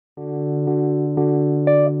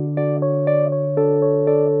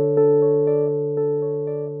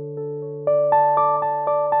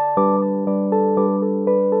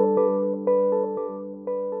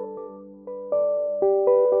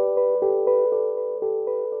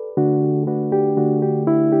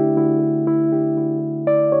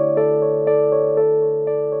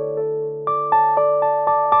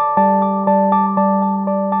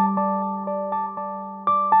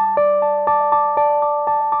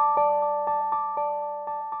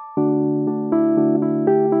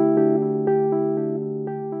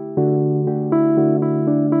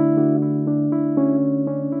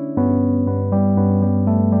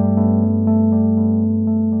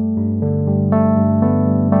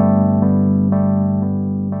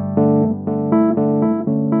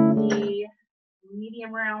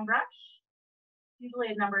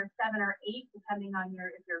usually a number 7 or 8, depending on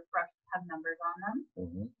if your brushes have numbers on them.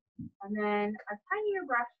 And then a tinier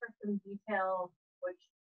brush for some details, which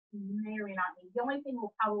you may or may not need. The only thing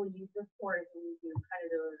we'll probably use this for is when we do kind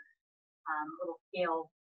of those little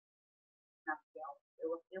scales, not scales.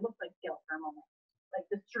 It looks like scales for a moment, like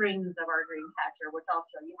the strings of our dream catcher, which I'll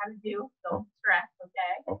show you how to do. Don't stress,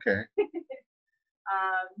 okay? Okay.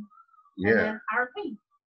 And then our paint.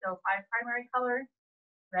 So 5 primary colors: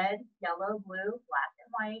 red, yellow, blue, black, and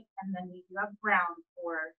white. And then we do have brown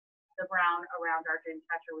for the brown around our dream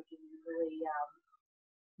catcher, which is usually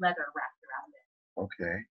leather wrapped around it.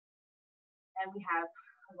 Okay. And we have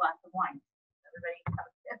a glass of wine. Everybody knows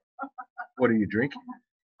this. What are you drinking?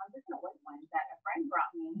 This is a white wine that a friend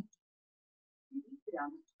brought me 2 weeks ago.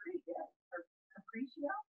 It's pretty good. Or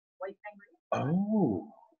Capriccio, white sangria.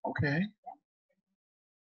 Oh, okay. Yeah.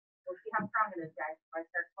 We'll see how strong it is, guys, if I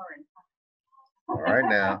start slurring. All right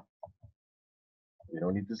now. We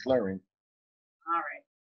don't need the slurring. All right.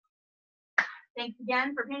 Thanks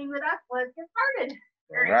again for painting with us. Let's get started.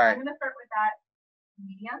 All right. I'm going to start with that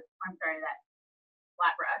that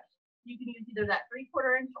flat brush. You can use either that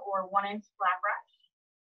 3/4 inch or 1 inch flat brush.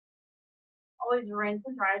 Always rinse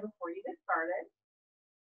and dry before you get started.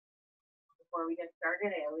 Before we get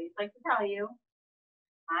started, I always like to tell you,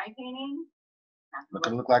 my painting not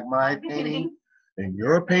going to look like my painting, and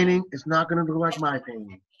your painting is not going to look like my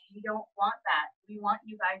painting. We don't want that. We want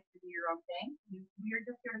you guys to do your own thing. We are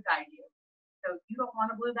just here to guide you. So if you don't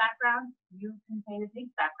want a blue background, you can paint a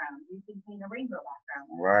pink background. You can paint a rainbow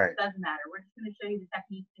background. Right. It doesn't matter. We're just going to show you the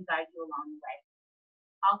techniques to guide you along the way.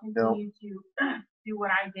 I'll continue to do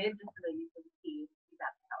what I did just so that you can see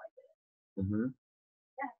exactly how I did it.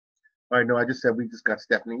 Yeah. All right, no, I just said we just got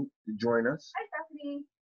Stephanie to join us. Hi, Stephanie.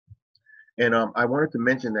 And I wanted to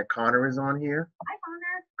mention that Connor is on here. Hi,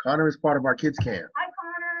 Connor. Connor is part of our kids camp. Hi,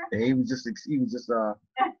 Connor. And he was just attesting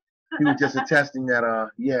that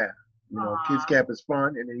kids camp is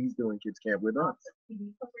fun, and then he's doing kids camp with us. Can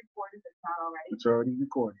you click record if it's not already? It's already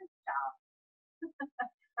recorded. Good job.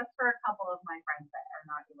 That's for a couple of my friends that are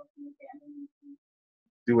not able to understand.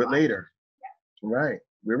 Do it later. Yeah. Right.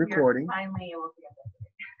 We're recording. Finally able to get this.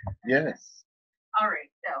 Yes. All right.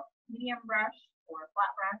 So medium brush or flat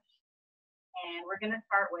brush. And we're going to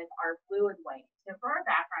start with our blue and white. So for our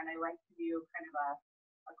background, I like to do kind of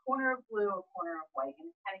a corner of blue, a corner of white. And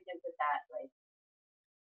it kind of gives it that like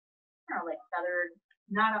feathered,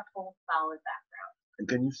 not a full solid background. And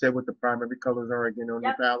can you say what the primary colors are again on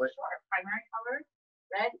your palette? Sure. Primary colors: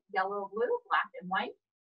 red, yellow, blue, black, and white.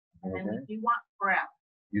 And then we do want brown.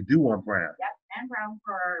 You do want brown. Yep, and brown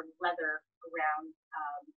for our leather around,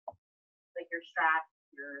 like your straps,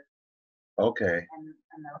 Okay. and the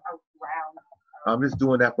around. I'm just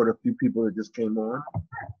doing that for the few people that just came on.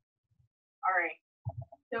 All right.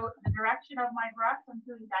 So the direction of my brush, I'm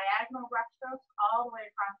doing diagonal brush strokes all the way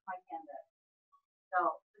across my canvas.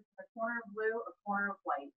 So this is a corner of blue, a corner of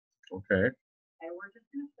white. Okay. And we're just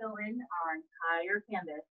going to fill in our entire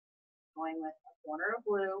canvas, going with a corner of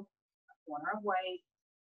blue, a corner of white,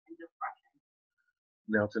 and just brushing.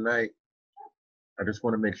 Now tonight, I just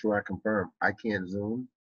want to make sure I confirm. I can't zoom.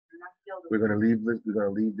 We're gonna leave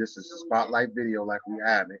this as a spotlight video like we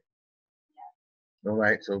have it. Yeah. All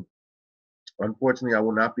right. So unfortunately, I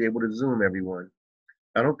will not be able to zoom everyone.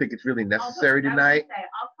 I don't think it's really necessary tonight.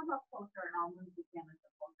 I'll come up closer and I'll move the camera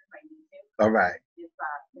closer if I need to. All right.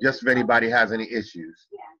 Just if anybody has any issues.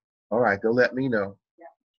 Yeah. All right, they'll let me know.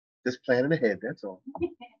 Yeah. Just planning ahead, that's all.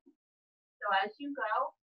 So as you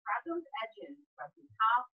go, grab those edges from the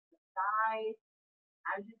top, the side,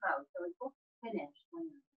 as you go. So it looks finished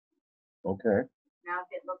when you're okay. Now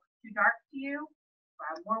if it looks too dark to you,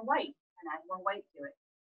 grab more white and add more white to it.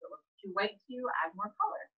 If it looks too white to you, add more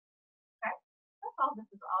color. Okay? That's all. This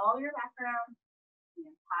is all your background the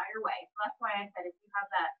entire way. So that's why I said if you have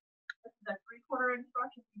that, this is a 3/4 inch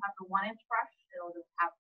brush. If you have the 1 inch brush, it'll just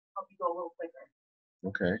help you go a little quicker.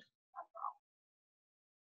 Okay. That's all.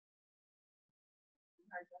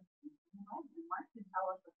 Mark can tell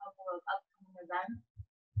us a couple of upcoming events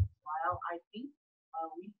while I think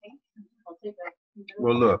we think I'll take a few minutes.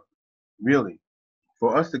 Well, look, really,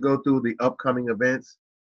 for us to go through the upcoming events,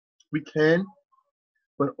 we can,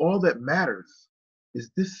 but all that matters is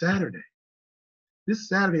this Saturday. This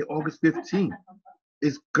Saturday, August 15th,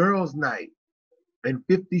 is Girls' Night and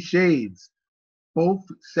 50 Shades, both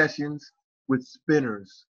sessions with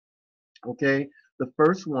spinners. Okay, the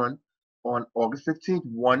first one on August 15th,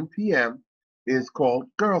 1 p.m. is called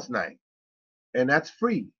Girls' Night, and that's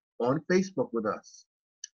free on Facebook with us.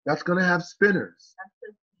 That's going to have spinners.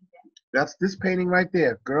 That's this painting right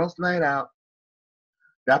there, Girls' Night Out.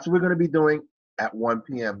 That's what we're going to be doing at 1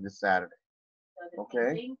 p.m. this Saturday. So the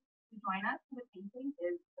painting to join us for the painting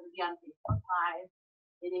is going to be on Facebook Live.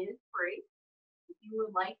 It is free. If you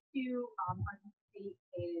would like to participate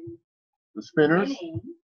in the spinners, winning,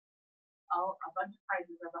 a bunch of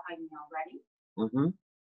prizes are behind me already. The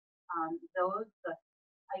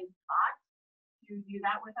spot to do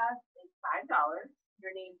that with us is $5.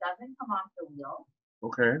 Your name doesn't come off the wheel.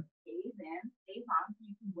 Okay. Stays on, so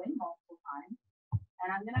you can win multiple times. And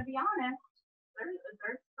I'm gonna be honest, there's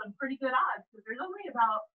some pretty good odds because there's only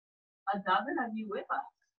about a dozen of you with us.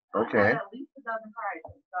 Okay. At least a dozen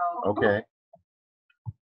prizes. So. Okay.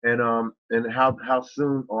 And how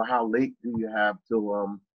soon or how late do you have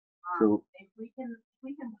to if we can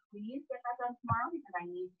please get that done tomorrow because I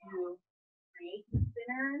need to create the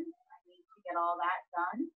spinners. I need to get all that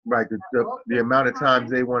done. Right. The amount of times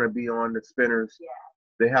they want to be on the spinners. Yeah.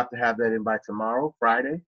 They have to have that in by tomorrow,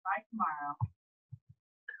 Friday? By tomorrow.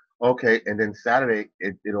 Okay, and then Saturday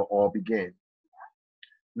it'll all begin.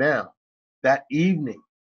 Yeah. Now, that evening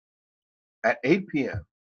at 8 p.m.,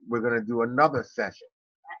 we're gonna do another session.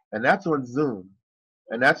 And that's on Zoom.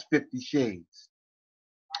 And that's 50 Shades.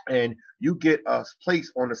 And you get a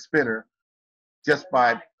place on the spinner just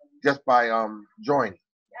by joining.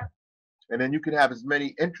 Yep. And then you can have as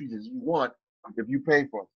many entries as you want if you pay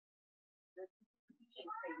for it.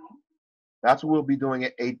 That's what we'll be doing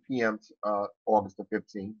at 8 p.m. August the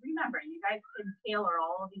 15th. Remember, you guys can tailor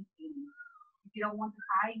all of these paintings. If you don't want the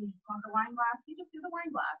tie, you just want the wine glass, you just do the wine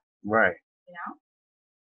glass. Right. You know?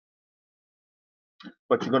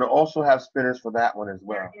 But you're going to also have spinners for that one as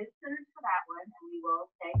well. There is spinners for that one, and we will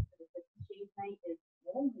say that the 50 Shades night is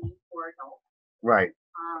only for adults. Right.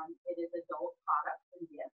 It is adult products and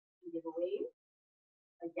gifts and giveaways.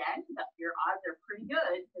 Again, your odds are pretty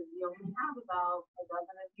good because we only have about a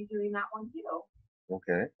dozen of you doing that one too.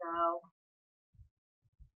 Okay. So.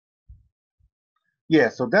 Yeah,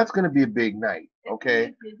 so that's going to be a big night.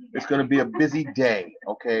 Okay. It's going to be a busy day.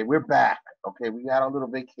 Okay. We're back. Okay. We had a little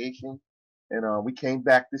vacation, and we came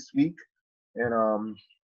back this week, and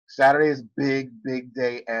Saturday is big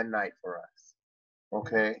day and night for us.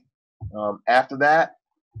 Okay. After that,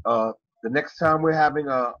 the next time we're having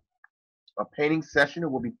a painting session, it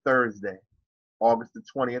will be Thursday, August the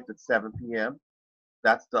 20th at 7 p.m.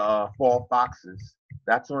 That's the Fall Foxes.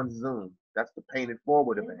 That's on Zoom. That's the Painted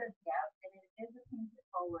Forward event. Yeah, and it is a Painted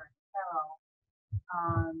Forward.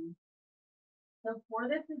 So for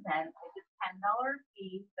this event, it's a $10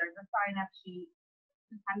 fee. There's a sign-up sheet.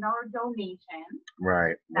 It's a $10 donation.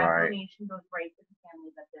 Right. That donation goes right to the family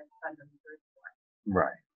that this fundraiser is for.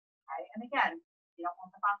 Right. Okay. And again, if you don't want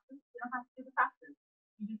the foxes, you don't have to do the foxes.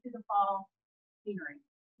 You just do the fall scenery.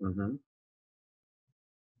 But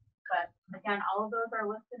again, all of those are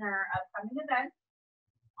listed in our upcoming events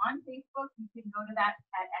on Facebook. You can go to that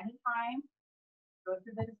at any time. Go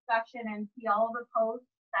to the discussion and see all of the posts.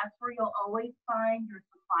 That's where you'll always find your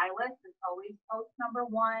supply list. It's always post number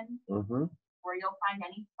 1, where you'll find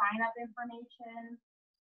any sign up information.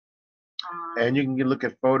 And you can look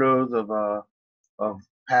at photos of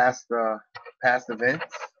past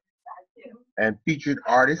events. And featured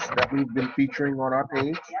artists that we've been featuring on our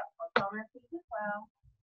page. Yep, on our page as well.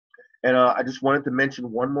 And I just wanted to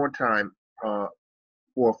mention one more time for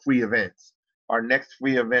free events. Our next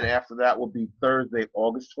free event after that will be Thursday,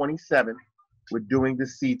 August 27th. We're doing the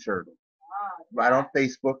Sea Turtle. Right on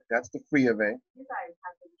Facebook. That's the free event. You guys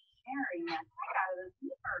have been sharing that heck out of the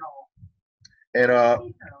Sea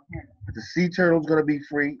Turtle. And the Sea Turtle is going to be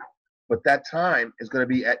free, but that time is going to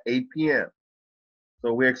be at 8 p.m.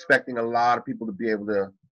 So we're expecting a lot of people to be able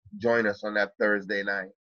to join us on that Thursday night.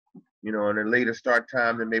 You know, and a later start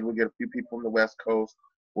time, then maybe we'll get a few people from the West Coast.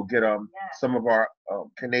 We'll get some of our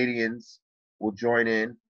Canadians will join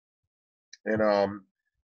in. And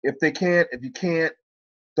if you can't,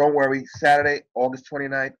 don't worry. Saturday, August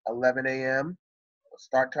 29th, 11 a.m.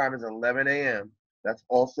 Start time is 11 a.m. That's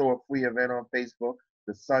also a free event on Facebook,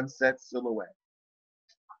 the Sunset Silhouette.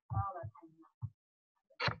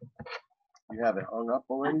 You have it hung up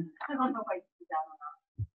already? I don't know if I can do that or not.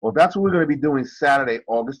 Well, that's what we're going to be doing Saturday,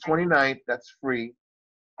 August 29th. That's free.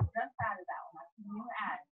 Just added that one. That's a new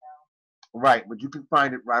ad. So. Right, but you can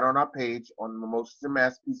find it right on our page, on the Mimosas and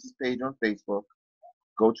Masterpieces page on Facebook.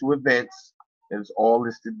 Go to events, and it's all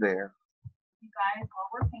listed there. You guys,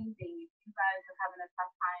 while we're painting, if you guys are having a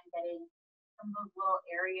tough time getting some of those little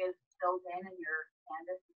areas filled in and your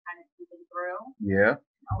canvas is kind of seeping through, yeah,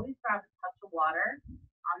 you can always grab a touch of water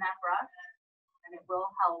on that brush, and it will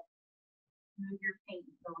help move your paint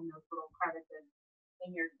and fill in those little crevices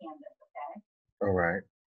in your canvas, okay? All right.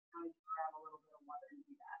 Now you can grab a little bit of water and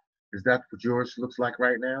do that. Is that what yours looks like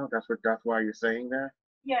right now? That's why you're saying that?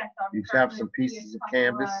 Yeah. So you have some pieces of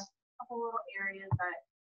canvas. A couple little areas that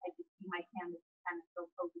I can see my canvas kind of still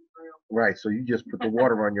poking through. Right, so you just put the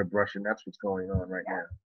water on your brush and that's what's going on right now.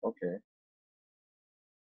 Okay.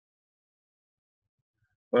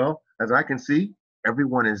 Well, as I can see,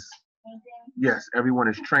 everyone is, yes, everyone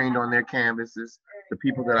is trained on their canvases. The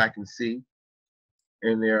people that I can see.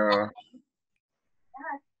 And there are,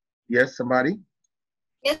 yes, somebody?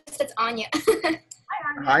 Yes, it's Anya.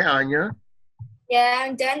 Hi, Anya. Yeah,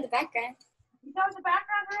 I'm done the background. You done the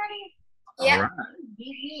background already? Yeah.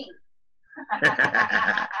 All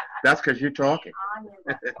right. That's because you're talking.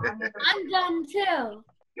 I'm done too.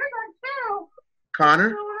 You're done too. Connor?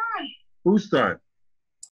 What's going on? Who's done?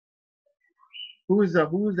 Who is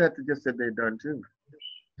that that just said they're done too?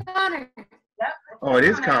 Connor. Yep, Oh, it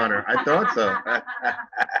is Connor. I thought so.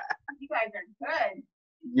 You guys are good.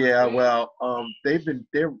 Yeah, well,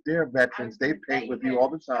 they're veterans. They paint with you all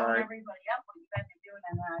the Showing time, everybody up what you guys are doing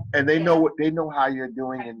and they know how you're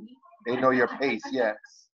doing, and they know your pace. Yes,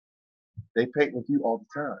 they paint with you all the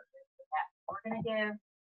time. Yeah, we're gonna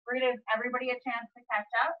give everybody a chance to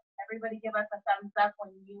catch up. Everybody give us a thumbs up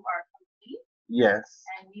when you are complete. Yes.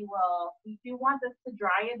 And we do want this to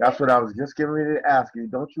dry a bit. That's what I was just getting ready to ask you.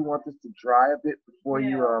 Don't you want this to dry a bit before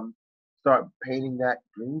you start painting that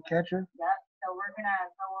dream catcher? Yep. So we're gonna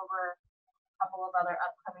go over a couple of other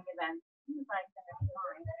upcoming events.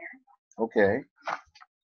 Okay.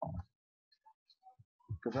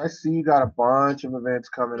 Because I see you got a bunch of events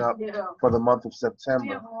coming up for the month of September.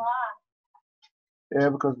 We have a lot. Yeah,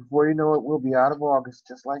 because before you know it, we'll be out of August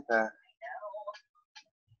just like that.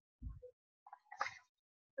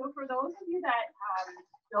 So for those of you that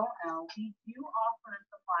don't know, we do offer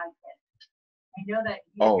supply kits. I know that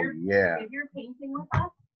if you're painting with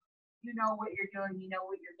us, you know what you're doing, you know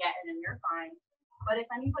what you're getting, and you're fine. But if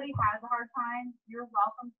anybody has a hard time, you're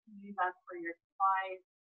welcome to use us for your supplies.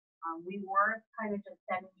 We were kind of just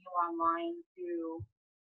sending you online to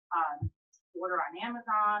order on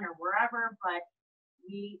Amazon or wherever, but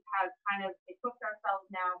we have kind of equipped ourselves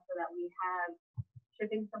now so that we have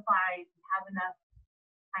shipping supplies, we have enough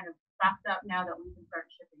kind of stocked up now that we can start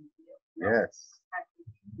shipping to you. So yes,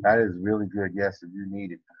 that is really good. Yes, if you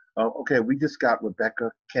need it. Okay, we just got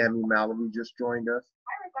Rebecca Cami Mallory just joined us.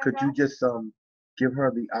 Hi, Could you just give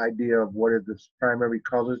her the idea of what are the primary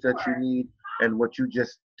colors that you need and what you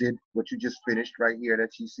just did, what you just finished right here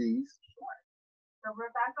that she sees? Sure. So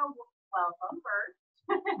Rebecca, welcome first.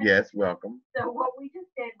 Yes, welcome. So what we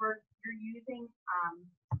just did was you're using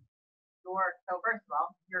so first of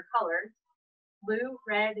all, your colors, blue,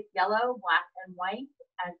 red, yellow, black, and white,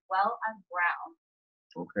 as well as brown.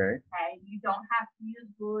 Okay. Okay. You don't have to use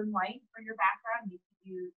blue and white for your background. You can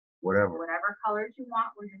use whatever colors you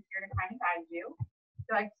want. We're just here to kind of guide you.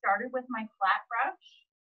 So I started with my flat brush,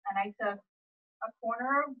 and I took a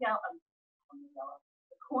corner of a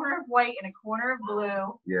corner of white, and a corner of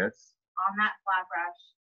blue. Yes. On that flat brush,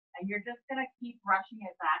 and you're just gonna keep brushing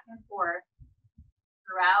it back and forth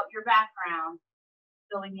throughout your background,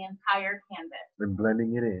 filling the entire canvas. And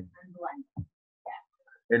blending it in. And blending.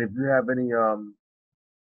 Yeah. And if you have any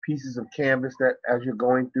pieces of canvas that as you're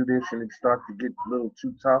going through this and it starts to get a little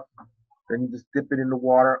too tough, then you just dip it in the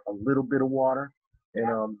water, a little bit of water,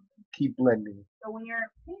 and keep blending. So when your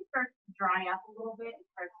paint starts to dry up a little bit, it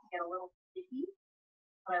starts to get a little sticky.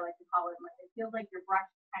 What I like to call it, it feels like your brush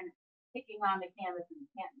is kind of sticking on the canvas and you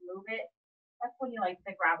can't move it. That's when you like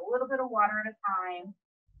to grab a little bit of water at a time,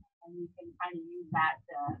 and you can kind of use that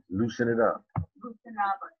to loosen it up. Loosen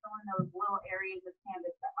up or fill in those little areas of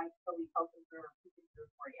canvas that might still be poking through or peeking through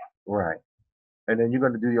for you. Right. And then you're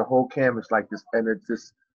going to do your whole canvas like this, and it's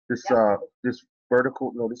this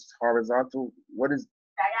vertical. No, this is horizontal. What is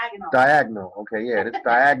diagonal? Diagonal. Okay, yeah, it's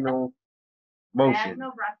diagonal motion.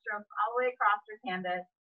 Diagonal brush strokes all the way across your canvas,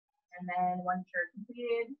 and then once you're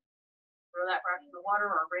completed, throw that brush in the water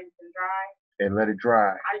or rinse and dry. And let it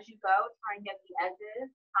dry. As you go, try and get the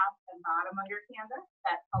edges, top and bottom of your canvas.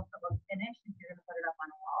 That helps it look finished if you're going to put it up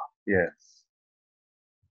on a wall. Yes.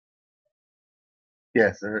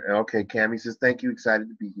 Yes. Okay, Cammie says, thank you. Excited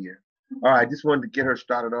to be here. All right, I just wanted to get her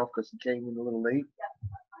started off because she came in a little late.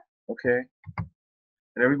 Yep. Okay.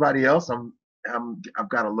 And everybody else, I've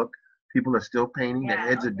got to look. People are still painting. Their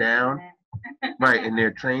heads are down. Right, and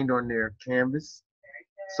they're trained on their canvas.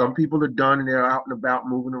 Some people are done and they're out and about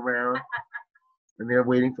moving around. And they're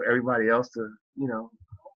waiting for everybody else to,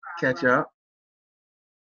 catch up.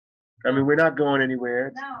 I mean, we're not going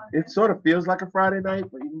anywhere. It sort of feels like a Friday night,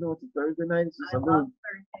 but even though it's a Thursday night, it's just a little.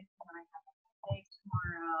 Thursday when I have a steak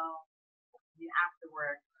tomorrow.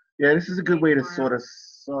 Afterward. Yeah, this is a good way to sort of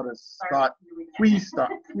start,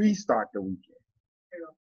 restart the weekend.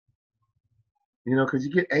 True. Because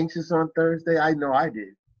you get anxious on Thursday. I know I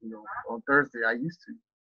did. On Thursday I used to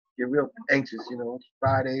get real anxious. It's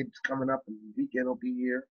Friday, it's coming up, and the weekend will be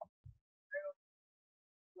here.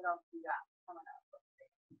 What else you got coming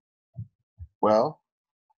up? Well,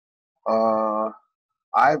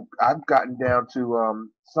 I've gotten down to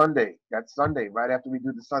Sunday. That's Sunday, right after we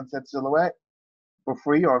do the sunset silhouette for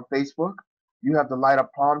free on Facebook. You have to light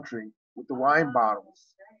up palm tree with the wine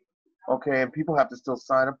bottles. Okay, and people have to still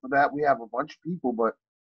sign up for that. We have a bunch of people, but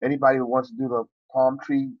anybody who wants to do the palm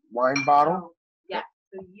tree wine bottle. Yeah,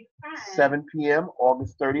 so you can. 7 p.m.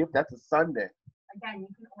 August 30th. That's a Sunday. Again, you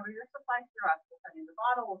can order your supplies through us. We'll send you the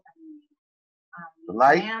bottle. We'll send you the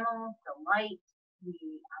light, the light,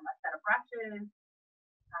 a set of brushes,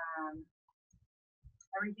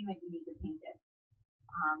 everything that you need to paint it.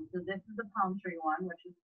 So this is the palm tree one, which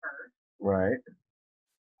is the first. Right.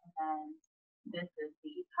 And then this is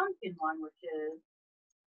the pumpkin one, which is,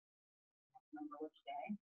 I don't remember which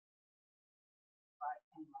day. But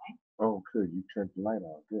anyway. Oh, good. You turned the light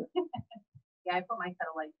on. Good. Yeah, I put my set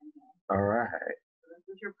of lights in here. All right. So this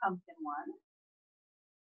is your pumpkin one.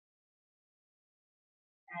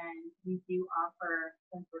 And we do offer,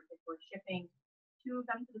 since if we're shipping two of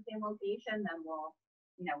them to the same location, then we'll,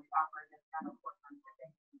 we offer a discount, of course, on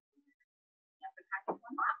shipping. You have to package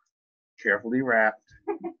one box. Carefully wrapped.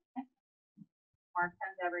 Mark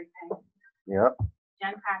sends everything. Yep.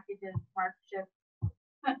 Jen packages, Mark ships.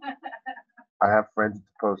 I have friends at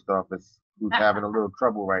the post office who's having a little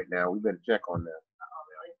trouble right now. We better check on them. Oh,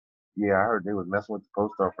 really? Yeah, I heard they was messing with the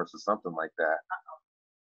post office or something like that.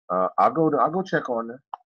 I'll go check on them.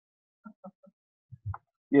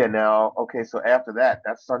 Yeah, now, okay, so after that,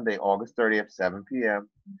 that's Sunday, August 30th, 7 p.m.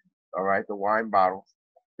 All right, the wine bottles.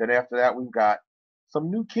 Then after that, we've got some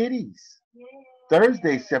new kitties. Yay.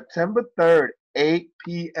 Thursday, September 3rd, 8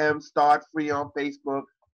 p.m. Start free on Facebook.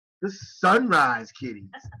 The Sunrise Kitties.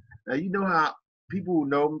 Now, you know how people who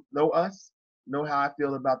know us know how I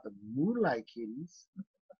feel about the Moonlight Kitties.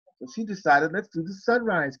 So she decided, let's do the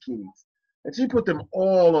Sunrise Kitties. And she put them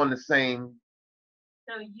all on the same.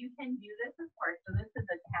 So you can do this, of course. So this is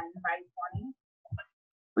a 10 by 20.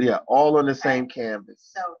 Yeah, all on the same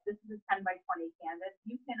canvas. So this is a 10 by 20 canvas.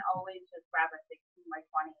 You can always just grab a 16 by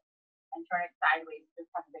 20 and turn it sideways.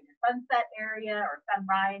 Just have a bigger sunset area or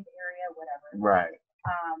sunrise area, whatever. Right.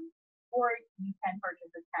 Or you can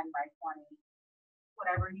purchase a 10 by 20,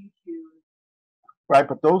 whatever you choose. Right,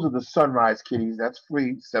 but those are the Sunrise Kitties. That's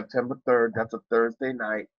free, September 3rd. That's a Thursday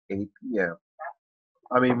night, 8 p.m.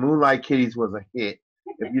 I mean, Moonlight Kitties was a hit.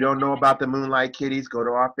 If you don't know about the Moonlight Kitties, go to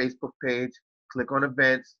our Facebook page, click on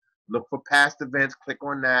events, look for past events, click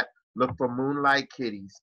on that, look for Moonlight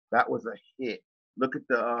Kitties. That was a hit. Look at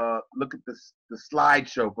the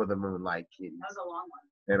slideshow for the Moonlight Kitties. That was a long one.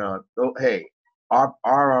 And hey, our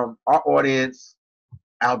audience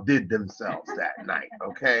outdid themselves that night.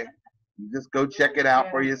 Okay, you just go check it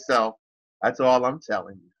out for yourself. That's all I'm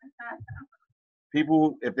telling you.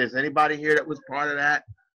 People, if there's anybody here that was part of that,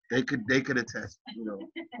 they could attest,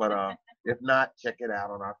 But if not, check it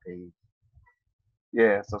out on our page.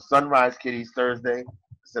 Yeah, so Sunrise Kitties Thursday,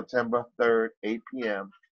 September 3rd, 8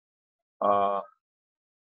 p.m.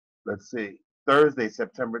 Let's see. Thursday,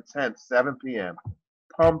 September 10th, 7 p.m.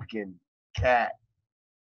 Pumpkin Cat.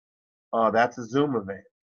 That's a Zoom event.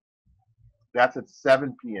 That's at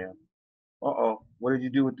 7 p.m. Uh-oh. What did you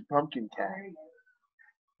do with the pumpkin cat?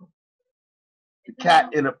 The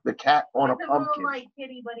cat on a pumpkin. A moonlight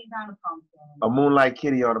kitty, but he's on a pumpkin. A moonlight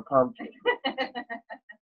kitty on a pumpkin.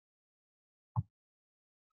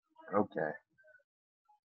 Okay.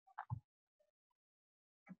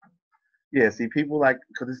 Yeah, see, people like,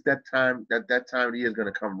 because it's that time of the year is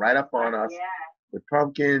going to come right up on us with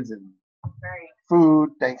pumpkins and food,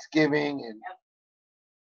 Thanksgiving, and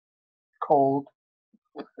cold.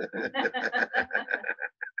 Come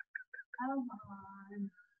on.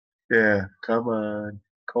 Yeah, come on,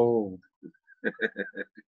 cold.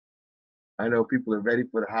 I know people are ready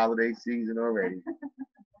for the holiday season already.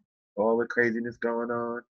 All the craziness going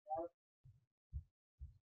on.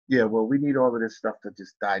 Yeah, well, we need all of this stuff to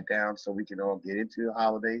just die down so we can all get into the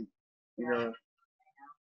holiday,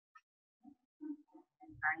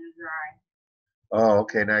 Oh,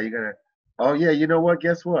 okay. Now you're gonna. Oh yeah, you know what?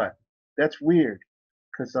 Guess what? That's weird,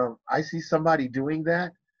 cause I see somebody doing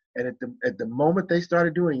that, and at the moment they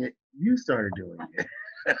started doing it, you started doing it.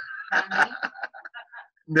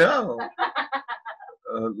 No.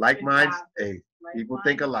 Like minds, hey, people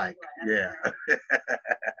think alike. Yeah.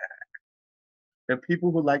 And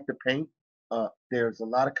people who like to paint, there's a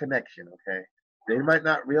lot of connection. Okay, they might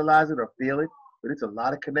not realize it or feel it, but it's a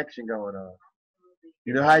lot of connection going on.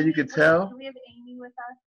 You know how you can tell? Do we have Amy with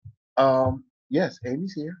us? Yes,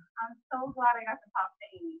 Amy's here. I'm so glad I got to talk to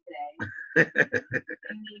Amy today.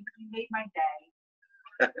 You made my day.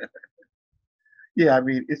 Yeah, I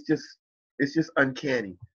mean, it's just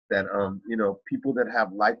uncanny that people that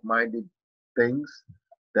have like-minded things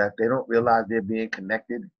that they don't realize they're being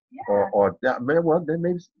connected, Yeah. or that, well, then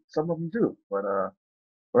maybe some of them do, but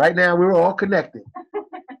right now we're all connected.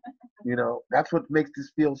 That's what makes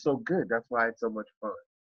this feel so good. That's why it's so much fun.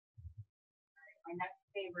 My next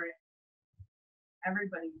favorite,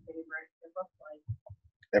 everybody's favorite, it looks like.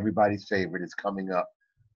 Everybody's favorite is coming up.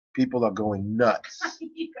 People are going nuts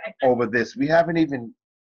You guys- over this. We haven't even,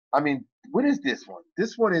 I mean, what is this one?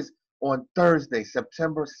 This one is on Thursday,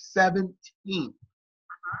 September 17th.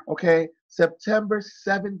 Okay, September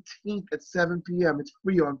 17th at 7 p.m. It's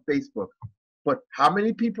free on Facebook. But how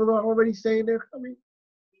many people are already saying they're coming?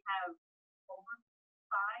 We have over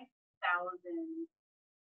 5,000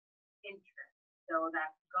 interest. So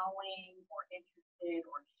that's going or interested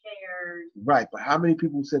or shared. Right, but how many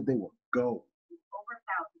people said they will go? Over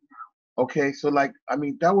 1,000 now. Okay, so that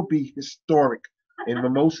would be historic in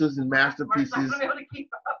mimosas and masterpieces. We're not gonna be able to keep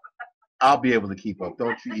up. I'll be able to keep up.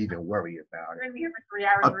 Don't you even worry about We're it. gonna be here for 3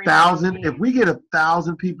 hours. 1,000. If we get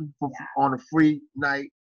 1,000 people on a free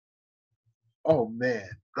night, oh man,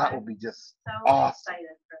 that would be just so awesome.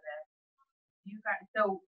 excited for this. You guys.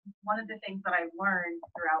 So one of the things that I've learned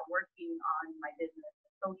throughout working on my business,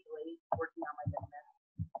 socially working on my business,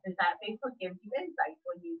 is that Facebook gives you insights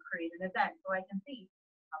when you create an event, so I can see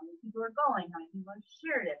how many people are going, how many people have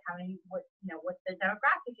shared it, what the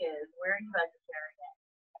demographic is, where you guys are sharing it.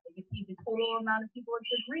 You can see the total amount of people it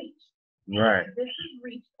should reach. Right. This has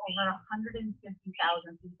reached over 150,000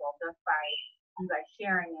 people just by you guys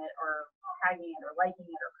sharing it or tagging it or liking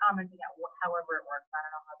it or commenting it, however it works. I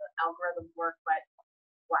don't know how the algorithms work, but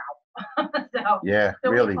wow. Yeah,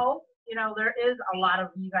 so really. We hope, there is a lot of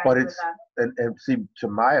you guys But with it's us. and see, to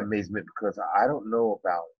my amazement, because I don't know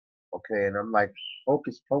about it, okay, and I'm like,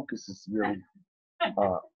 Hocus Pocus is really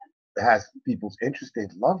has people's interest. They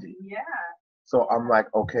love it. Yeah. So I'm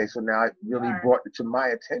like, okay, so now it really brought it to my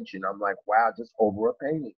attention. I'm like, wow, just over a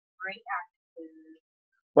painting. Great actors.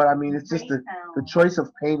 But I mean, it's just the choice of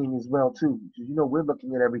painting as well too. We're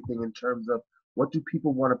looking at everything in terms of what do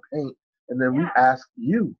people want to paint, and then we ask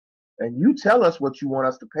you, and you tell us what you want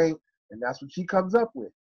us to paint, and that's what she comes up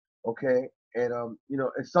with. Okay, and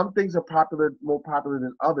and some things are more popular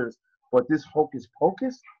than others, but this Hocus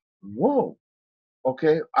Pocus, whoa.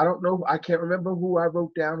 Okay, I don't know. I can't remember who I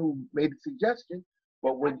wrote down who made the suggestion,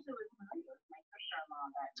 but when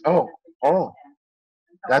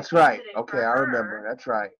that's right. Okay, I remember. That's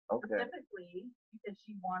right. Okay. Specifically because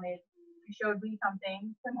she showed me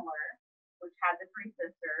something similar, which had the 3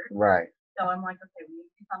 sisters. Right. So I'm like, okay, we need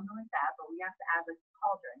to do something like that, but we have to add this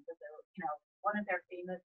cauldron because one of their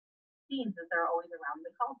famous scenes is they're always around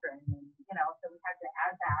the cauldron, and so we had to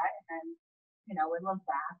add that, and then we love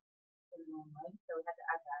that. So we had to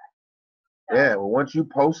add that. So, yeah, well, once you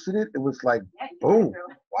posted it, it was like, boom,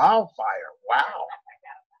 wildfire, wow.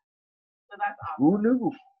 So that's awesome. Who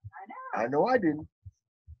knew? I know. I know I didn't.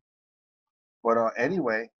 But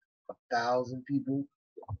anyway, 1,000 people.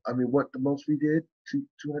 I mean, what the most we did?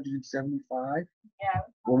 275? Yeah.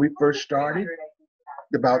 When we first started?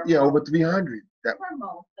 About, over 300. That,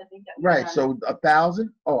 right, so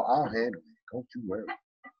 1,000? Oh, I'll handle it. Don't you worry.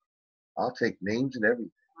 I'll take names and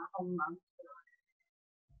everything. All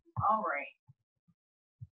right.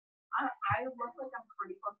 I look like I'm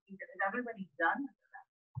pretty close to. Is everybody done?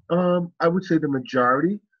 I would say the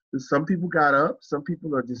majority. Some people got up. Some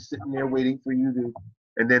people are just sitting there waiting for you to.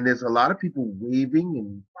 And then there's a lot of people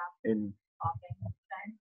waving and.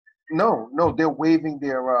 No, they're waving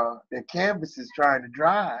their canvases trying to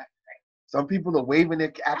dry. Some people are waving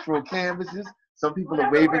their actual canvases. Some people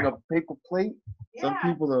are waving a paper plate. Yeah.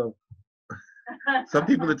 Some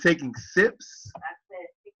people are taking sips. That's it.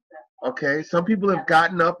 Okay. Some people have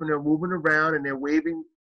gotten up and they're moving around and they're waving.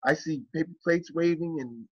 I see paper plates waving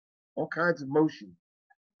and all kinds of motion.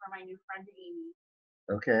 For my new friend Amy.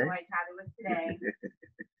 Okay. Who I chatted with today.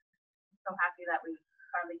 So happy that we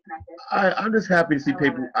finally connected. I'm just happy to see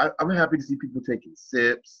people. I'm happy to see people taking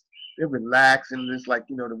sips. They're relaxing. It's like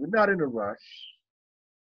we're not in a rush.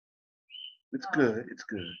 It's good. It's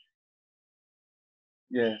good.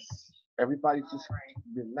 Yes. Everybody's just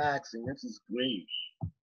relaxing. This is great.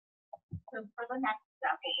 So for the next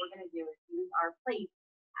step, what we're going to do is use our plate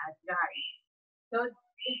as guides. So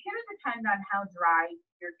it's going to depend on how dry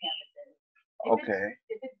your canvas is.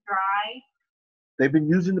 If it's dry. They've been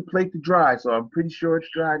using the plate to dry, so I'm pretty sure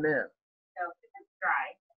it's dry now. So if it's dry,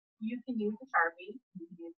 you can use a Sharpie, you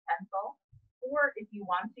can use a pencil, or if you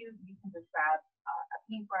want to, you can just grab a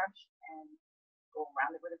paintbrush and go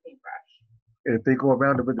around it with a paintbrush. And if they go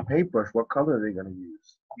around it with the paintbrush, what color are they going to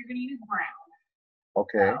use? You're going to use brown.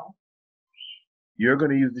 Okay. So, you're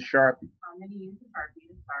going to use the Sharpie. I'm going to use the Sharpie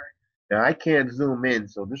to start. Now, I can't zoom in,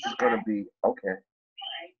 so this is going to be, okay.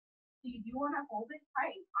 Alright. So you do want to hold it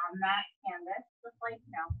tight on that canvas, just like,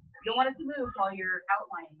 you don't want it to move while you're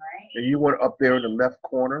outlining, right? And you want it up there in the left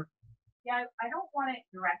corner? Yeah, I don't want it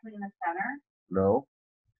directly in the center. No.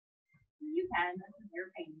 You can, this is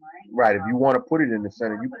your painting, right? Right, if you want to put it in the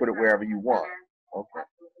center, you put it wherever you want. Okay.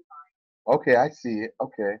 Okay, I see it.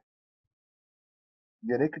 Okay.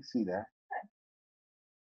 Yeah, they could see that.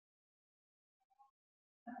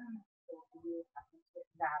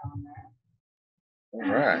 That on there.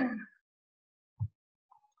 All right.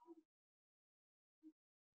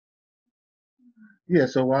 Yeah,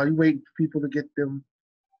 so while you wait for people to get them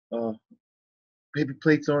paper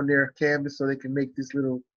plates on their canvas so they can make these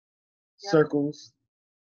little circles,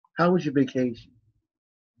 how was your vacation?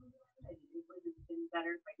 It would have been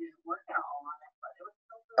better if I didn't work at all on it, but it was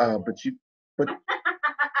still good.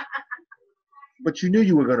 But you knew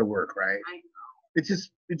you were gonna work, right? I know.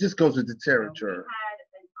 It just goes with the territory. We had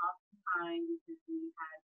an awesome time because we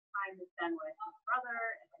had time to spend with his brother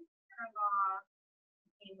and his sister-in-law.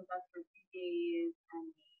 He came with us for 2 days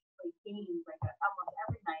and we played games like almost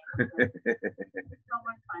every night. It was so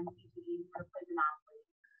much fun. He even had to play Monopoly.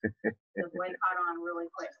 The boy caught on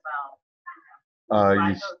really quick about.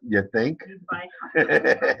 You think? We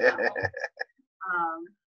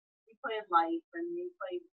played life and we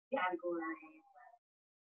played categories,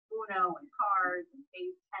 Uno and cards and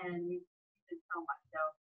phase 10. We did so much. So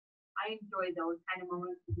I enjoy those kind of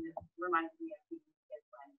moments because it reminds me of being a kid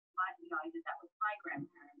when I did that with my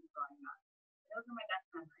grandparents growing up. Those are my best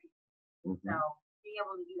memories. So being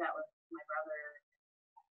able to do that with my brother,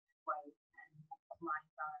 wife, and my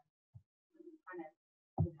son, kind of,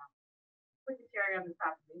 put the cherry on the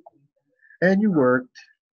top of this season. And you worked.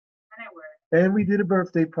 And I worked. And we did a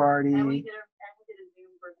birthday party. And we did a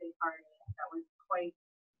Zoom birthday party. That was quite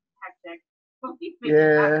hectic.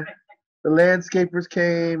 Yeah. The landscapers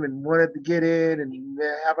came and wanted to get in and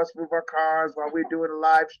have us move our cars while we were doing a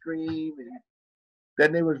live stream. And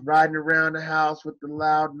then they was riding around the house with the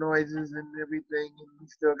loud noises and everything. And we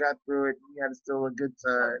still got through it. We had still a good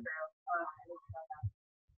time.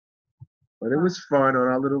 But it was fun on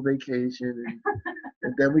our little vacation.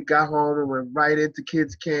 And then we got home and went right into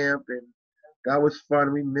kids camp. And that was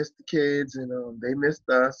fun. We missed the kids and they missed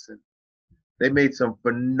us. And they made some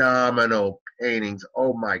phenomenal paintings.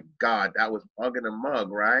 Oh my God, that was Pug in a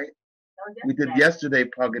Mug, right? We did yesterday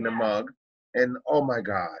Pug in the Mug. And oh my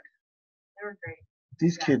God. They were great.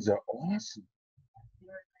 These kids are awesome. They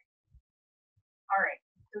were great. All right.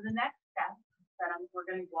 So the next step that we're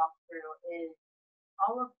going to walk through is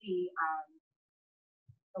all of the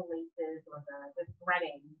laces or the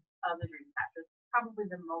threading of the dream catcher. It's probably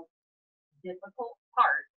the most difficult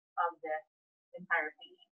part of this entire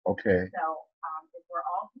painting. Okay. So if we're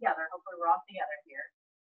all together, hopefully we're all together here.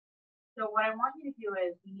 So what I want you to do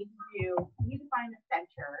is we need to find the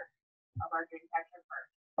center of our dream catcher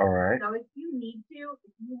first. All right. So if you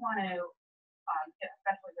want to,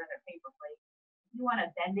 especially with a paper plate, if you want to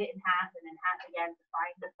bend it in half and then half again to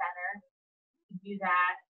find the center, you can do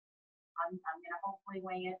that. I'm going to hopefully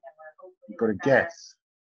wing it and we're hopefully going to guess.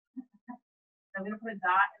 So I'm going to put a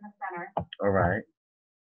dot in the center. All right.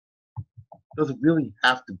 Does it really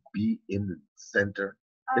have to be in the center?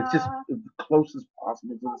 It's just as close as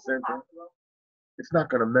possible to the center. It's not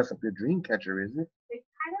going to mess up your dream catcher, is it? It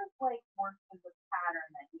kind of like works as a pattern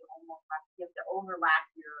that you almost have to overlap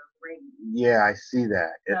your ring. Yeah, I see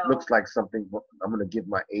that. It looks like something. I'm going to give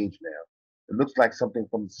my age now. It looks like something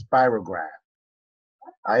from Spirograph.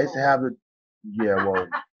 I used to have it. Yeah, well.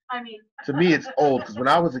 I mean, to me, it's old because when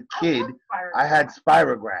I was a kid, I had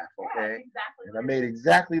Spirograph. Okay, exactly. And I made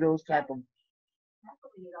exactly those type of.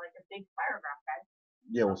 Like a big Spirograph, guys.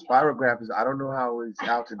 Yeah, well, Spirograph is. I don't know how it's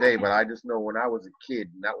out today, but I just know when I was a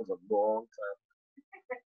kid, and that was a long time.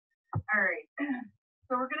 All right.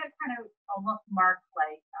 So we're gonna kind of almost mark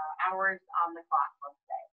like hours on the clock, let's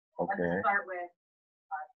say. Okay. Let's start with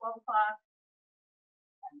 12 o'clock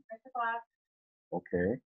and 6 o'clock.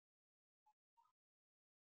 Okay.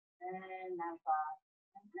 And 9 o'clock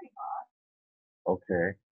and 3 o'clock.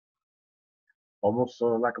 Okay. Almost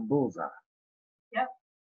sort of like a bullseye. Yep.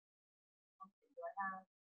 Okay, do I have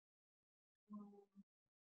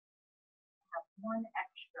one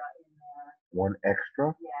extra in there? One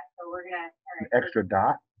extra? Yeah, so we're gonna an extra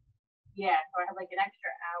dot? Yeah, so I have like an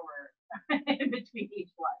extra hour in between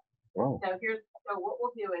each one. Oh. So what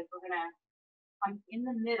we'll do is we're gonna in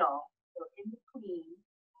the middle, so in between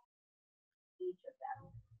each of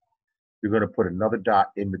them. You're gonna put another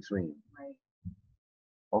dot in between. Right.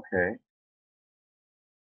 Okay.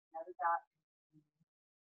 Another dot.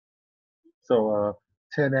 So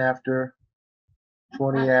 10 after,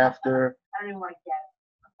 20 after. I don't even want to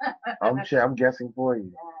guess. I'm guessing for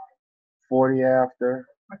you. 40 after.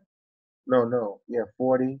 No. Yeah,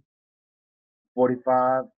 40,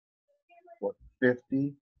 45,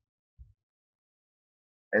 50,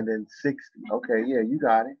 and then 60. Okay, yeah, you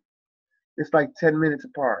got it. It's like 10 minutes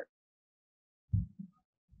apart.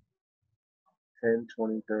 10,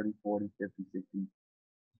 20, 30, 40, 50, 60.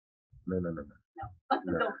 No. No.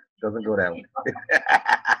 Doesn't go that way.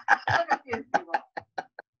 Don't confuse people. All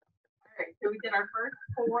right, so we did our first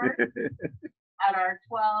 4 at our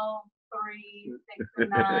 12, 3, 6, and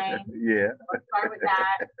 9. Yeah. Let's start with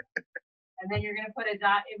that. And then you're going to put a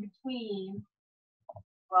dot in between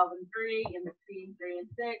 12 and 3, in between 3 and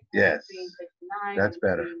 6, Yes. in between 6 and 9, That's in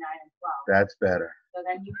better. between 9 and 12. That's better. So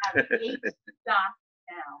then you have 8 dots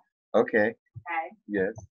now. Okay. Okay.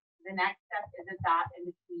 Yes. The next step is a dot in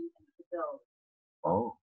between each of those.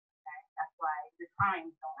 Oh. Okay. That's why your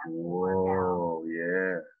times don't have to work out. Whoa,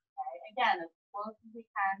 yeah. Okay. Again, as close as we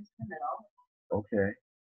can to the middle. Okay.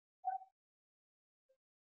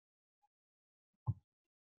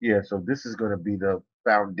 Yeah, so this is going to be the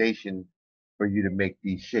foundation for you to make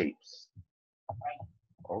these shapes. Right.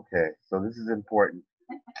 Okay, so this is important.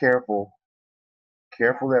 Careful.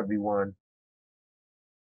 Careful, everyone.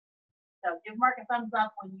 So give Mark a thumbs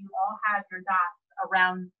up when you all have your dots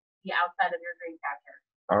around the outside of your dream catcher.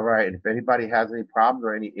 All right, and if anybody has any problems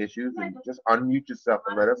or any issues, then just unmute yourself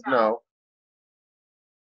and let us know.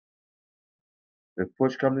 If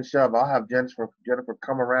push comes to shove, I'll have Jennifer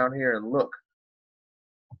come around here and look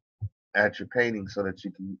at your painting so that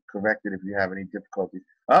you can correct it if you have any difficulties.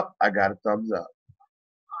 I got a thumbs up.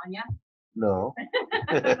 Anya? No.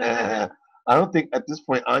 I don't think at this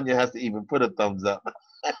point Anya has to even put a thumbs up.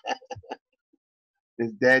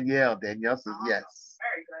 It's Danielle. Danielle says yes.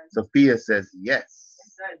 Very good. Sophia says yes.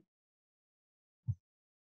 Good.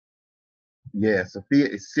 Yeah, Sophia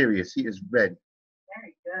is serious. She is ready.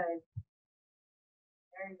 Very good.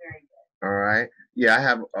 Very, very good. All right. Yeah, I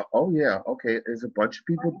have. Oh, yeah. Okay. There's a bunch of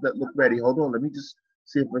people that look ready. Hold on. Let me just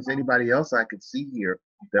see if there's anybody else I can see here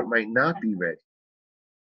that might not be ready.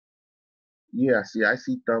 Yeah, see, I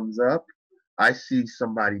see thumbs up. I see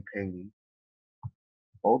somebody painting.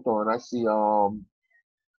 Hold on. I see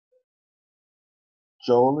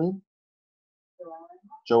Joellen.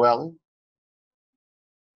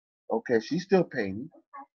 Okay, she's still painting.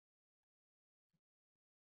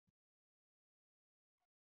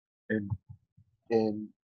 And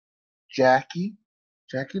Jackie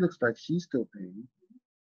looks like she's still painting.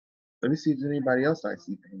 Let me see if there's anybody else I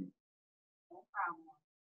see painting. No problem.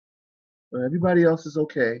 Well, everybody else is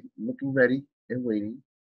okay, looking ready and waiting.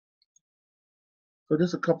 So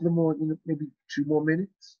just a couple of more, maybe 2 more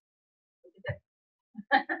minutes.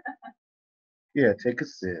 Yeah, take a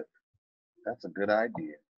sip. That's a good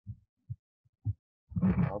idea.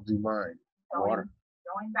 I'll do mine. Water.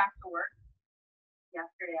 Going back to work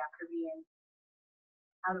yesterday after being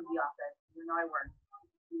out of the office, even though I worked,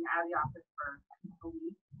 being out of the office for a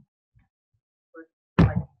week was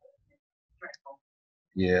like stressful.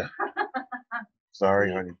 Yeah.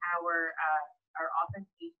 Sorry, honey. Our office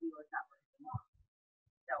AC was not working,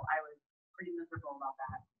 so I was pretty miserable about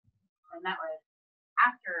that. And that was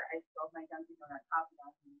after I spilled my Dunkin' Donut coffee on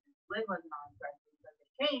me. The lid wasn't on correctly, so it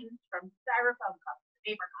changed from styrofoam cups to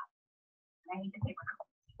paper cups. And I hate the paper cups.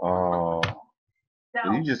 Oh. So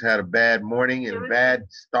you just had a bad morning and a bad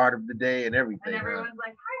start of the day and everything. And everyone's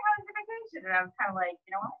like, "Hi, how was your vacation?" And I was kind of like,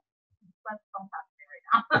 you know what? Let's don't talk to me right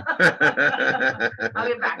now. I'll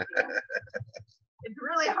get back to you. It's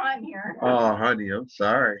really hot in here. Oh, honey, I'm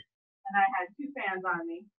sorry. And I had 2 fans on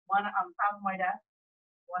me, one on top of my desk,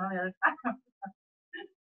 one on the other side.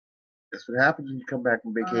 That's what happens when you come back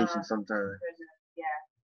from vacation sometimes. Yeah.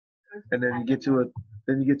 And then you get to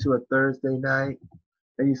a Thursday night,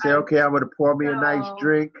 and you say, okay, I'm gonna pour me a nice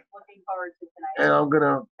drink. Looking forward to tonight. And I'm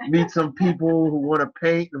gonna meet some people who want to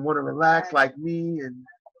paint and want to relax like me, and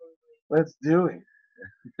let's do it.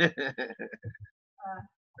 That's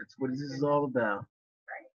what this is all about.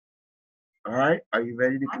 Right. All right, are you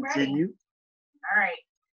ready to continue? Ready. All right.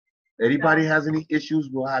 Anybody has any issues,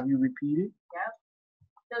 we'll have you repeat it. Yep.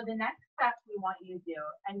 So the next step we want you to do,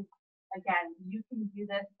 and again, you can do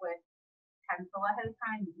this with pencil ahead of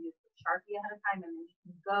time, you can use the Sharpie ahead of time, and then you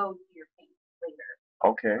can go to your paint later.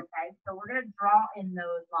 Okay. Okay, so we're gonna draw in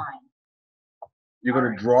those lines. You're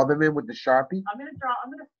gonna draw them in with the Sharpie? I'm gonna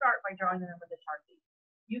start by drawing them in with the Sharpie.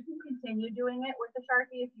 You can continue doing it with the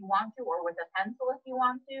Sharpie if you want to, or with a pencil if you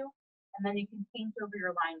want to, and then you can paint over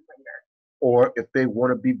your lines later. Or if they want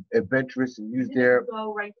to be adventurous and use This their will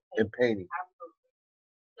go right to in paint. painting. Absolutely.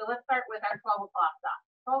 So let's start with our 12 o'clock dot.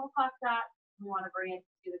 12 o'clock dot, we want to bring it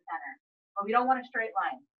to the center. But we don't want a straight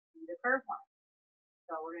line. We need a curved line.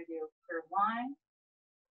 So we're going to do curved line.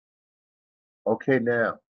 Okay,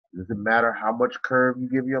 now, does it matter how much curve you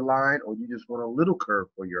give your line, or you just want a little curve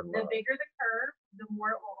for your The line? bigger the curve, the more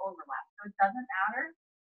it will overlap. So it doesn't matter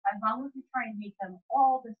as long as you try and make them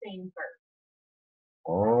all the same curve.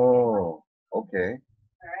 Oh, okay.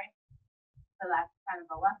 All right. So that's kind of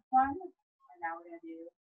the left one. And now we're going to do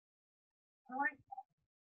the right one.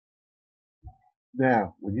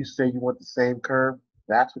 Now, when you say you want the same curve,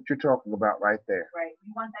 that's what you're talking about right there. Right.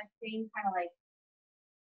 You want that same kind of like,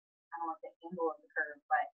 I don't know what the angle of the curve,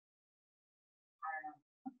 but I don't know.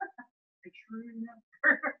 Protrusion of the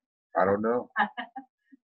curve. I don't know.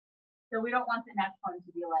 So we don't want the next one to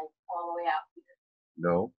be like all the way out here,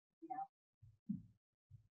 No. you know.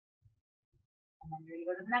 And then you're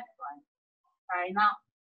gonna go to the next one. Try not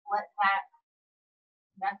let that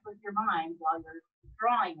mess with your mind while you're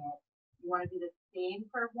drawing it. You want to do the same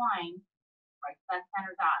curved line right to that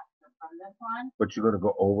center dot. So from this one, But you're going to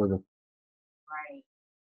go over the. right.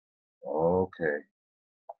 Okay.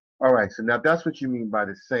 All right. So now that's what you mean by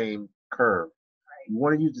the same curve. Right. You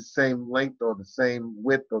want to use the same length or the same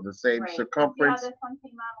width or the same Right. circumference. See how this one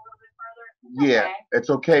came out a little bit further? Yeah, Okay. it's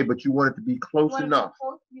okay, but you want it to be close enough.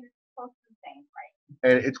 Close to the same, right?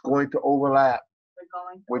 And it's going to overlap They're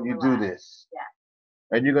going to when you overlap. do this. Yeah.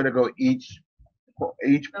 And you're going to go each So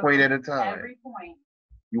point at a time. Every point.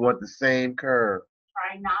 You want the same curve.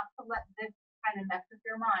 Try not to let this kind of mess with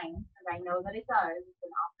your mind, because I know that it does. It's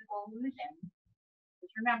an optical illusion.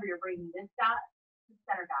 Just remember, you're bringing this dot to the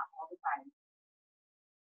center dot all the time.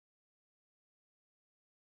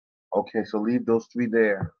 Okay, so leave those three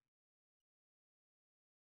there.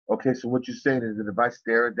 Okay, so what you're saying is that if I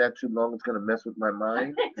stare at that too long, it's going to mess with my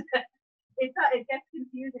mind? It gets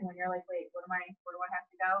confusing when you're like, wait, where do I have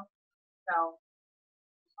to go? So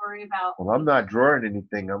just worry about. Well, I'm not drawing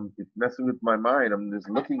anything. It's messing with my mind. I'm just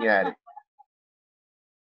looking at it.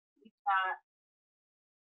 Each dot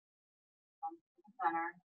comes to the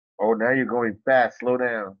center. Oh, now you're going fast. Slow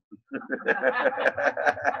down.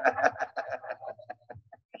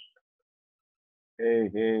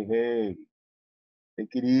 Hey. Take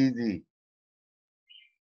it easy.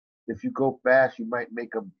 If you go fast, you might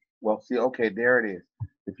make a, well, see, okay, there it is.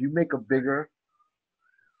 If you make a bigger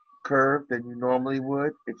curve than you normally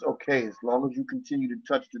would, it's okay as long as you continue to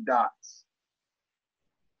touch the dots.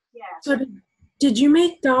 Yeah. So did you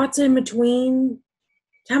make dots in between?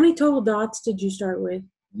 How many total dots did you start with?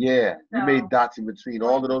 Yeah, you So, made dots in between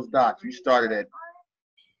all of those dots. You started at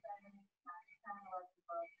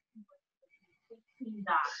 16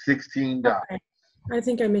 dots. 16 dots. Okay. I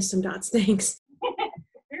think I missed some dots. Thanks.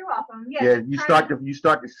 You're welcome. Yeah, Yeah, you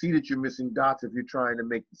start to see that you're missing dots if you're trying to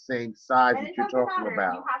make the same size and that it you're doesn't talking matter.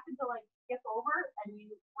 about. You happen to like skip over and you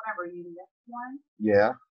miss one,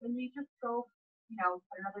 Yeah. then you just go,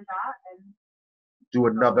 put another dot and Do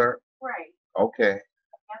another. right. Okay.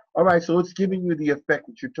 All right, so it's giving you the effect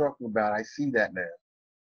that you're talking about. I see that now.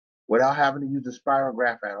 Without having to use the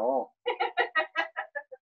spirograph at all.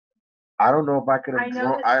 I don't know if I could have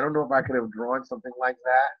drawn. I don't know if I could have drawn something like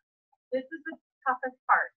that. This is the toughest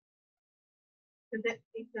part because it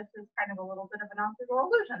just is kind of a little bit of an optical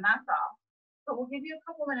illusion. That's all. So we'll give you a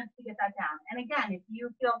couple minutes to get that down. And again, if you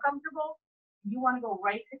feel comfortable, you want to go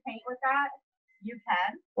right to paint with that, you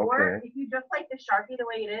can. Okay. Or if you just like the Sharpie the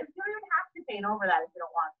way it is, you don't even have to paint over that if you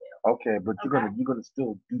don't want to. Okay, but you're gonna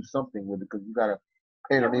still do something with it because you gotta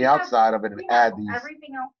paint on we the outside of it and add these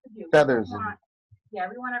everything else to do. feathers we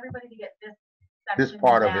want everybody to get this this section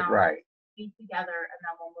part of down, it right. Be together, and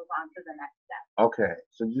then we'll move on to the next step. Okay,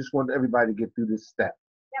 so you just want everybody to get through this step.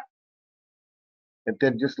 Yep. And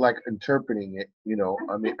then just like interpreting it,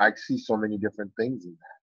 I mean, I see so many different things in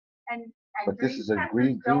that. And but this is a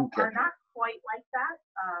green catcher. Are not quite like that,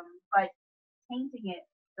 but painting it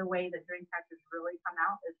the way that dream catchers really come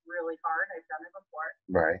out is really hard. I've done it before.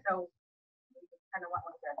 Right. So we just kind of went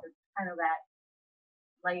with this. It's kind of that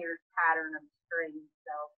layered pattern of strings.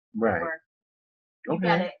 So right. You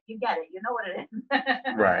get it. You get it. You know what it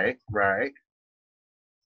is. Right.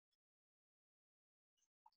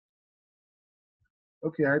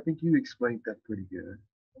 Okay, I think you explained that pretty good.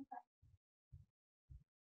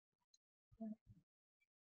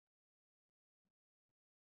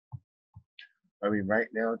 I mean, right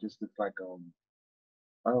now it just looks like I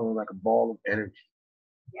don't know, like a ball of energy.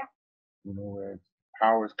 Yeah. Where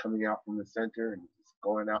power is coming out from the center and it's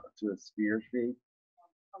going out to a sphere shape.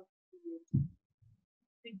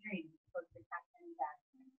 Big dreams supposed to catch any back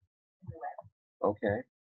in the web. Okay.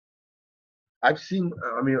 I've seen.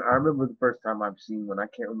 I mean, I remember the first time I've seen one. I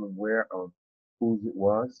can't remember where whose it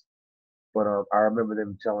was, but I remember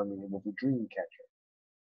them telling me it was a dream catcher.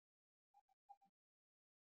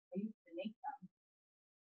 I used to make them.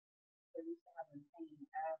 They used to have them hanging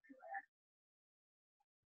everywhere.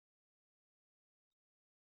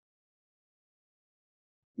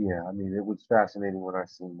 Yeah, I mean, it was fascinating when I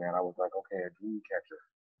seen that. I was like, okay, a dream catcher.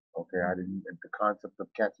 Okay, I didn't. The concept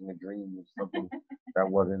of catching a dream was something that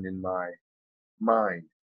wasn't in my mind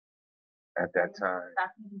at that time.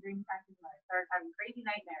 Stopped using dream catchers when I started having crazy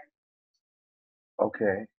nightmares.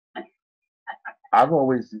 Okay. I've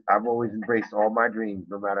always embraced all my dreams,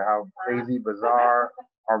 no matter how crazy, bizarre,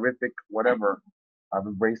 horrific, whatever. I've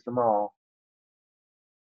embraced them all.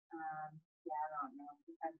 Yeah, I don't know.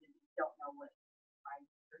 Sometimes you just don't know what my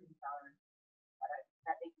dreams are. But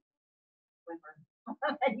that makes me whimper.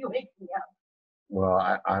 And you wake me up. Well,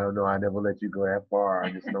 I don't know. I never let you go that far.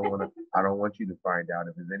 I just don't want to. I don't want you to find out.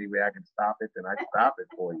 If there's any way I can stop it, then I stop it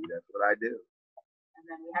for you. That's what I do. And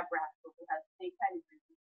then we have Rascal who has big kind of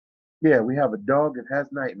dreams. Yeah, we have a dog that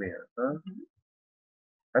has nightmares, huh? Mm-hmm.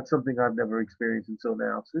 That's something I've never experienced until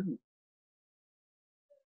now, too.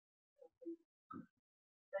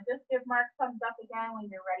 So just give Mark thumbs up again when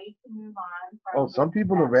you're ready to move on. Oh, some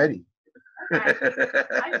people are ready. Okay.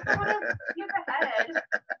 I just want to skip ahead.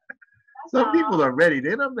 Some people are ready.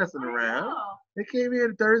 They're not messing I around. know. They came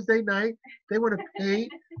here Thursday night. They want to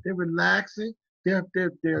paint. They're relaxing. They're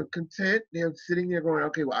content. They're sitting there going,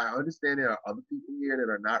 okay, well, I understand there are other people here that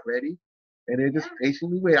are not ready, and they're just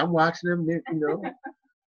patiently waiting. I'm watching them. Good, good.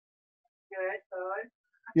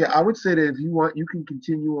 Yeah, I would say that if you want, you can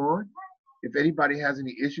continue on. If anybody has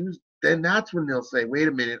any issues, then that's when they'll say, wait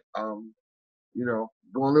a minute, going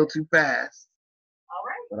a little too fast. All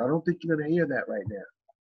right. But I don't think you're gonna hear that right now.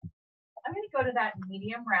 I'm going to go to that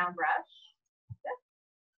medium round brush. Just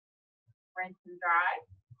rinse and dry.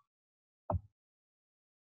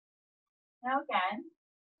 Now again,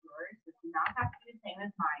 yours does not have to be the same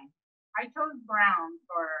as mine. I chose brown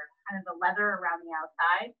for kind of the leather around the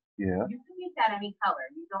outside. Yeah. You can make that any color.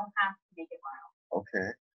 You don't have to make it brown. Okay.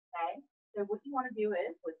 Okay. So what you want to do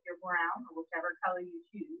is with your brown or whichever color you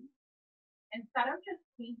choose, instead of just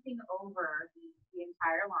painting over the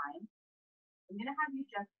entire line, I'm going to have you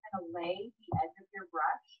just kind of lay the edge of your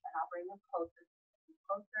brush, and I'll bring it closer.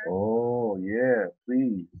 Oh, yeah,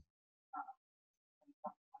 please.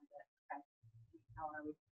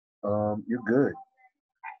 You're good.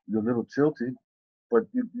 You're a little tilted, but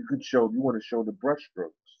you want to show the brush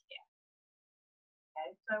strokes. Yeah.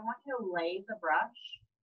 Okay, so I want you to lay the brush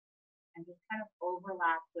and just kind of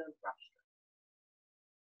overlap those brush strokes.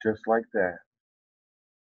 Just like that.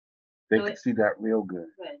 They can see that real good.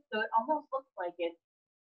 Good. So it almost looks like it's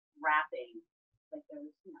wrapping, like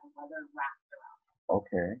there's leather wrapped around it.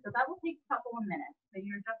 Okay. So that will take a couple of minutes. So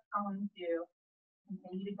you're just going to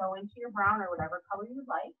continue to go into your brown or whatever color you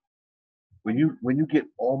like. When you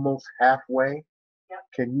get almost halfway, yep.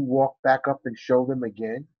 Can you walk back up and show them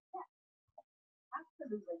again? Yeah.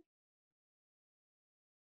 Absolutely.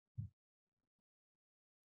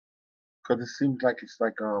 Because it seems like it's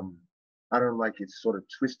like I don't know, like it's sort of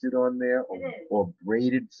twisted on there or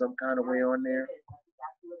braided some kind of way on there. It is. That's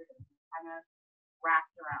exactly what it is. It's kind of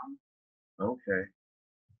wrapped around. Okay.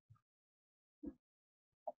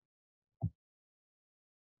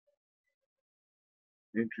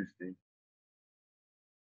 Interesting.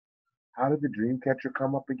 How did the dream catcher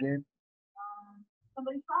come up again?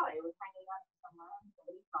 Somebody saw it. It was hanging on somewhere.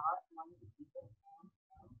 Somebody saw it. And wanted to keep it.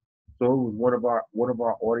 So it was one of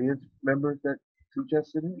our audience members that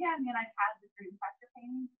suggested it? Yeah, I mean, I've had the dream catcher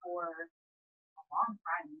painting for a long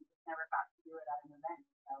time. We just never got to do it at an event.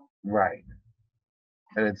 So. Right.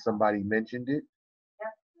 And then somebody mentioned it?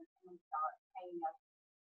 Yep. And someone saw it hanging up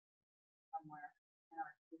somewhere in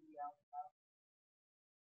our studio. So.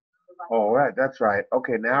 Oh, right. That's right.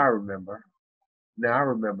 Okay, now I remember.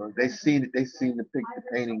 They seen it. They seen the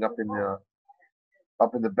painting up in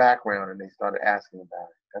the background, and they started asking about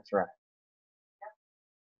it. That's right.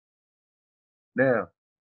 Now,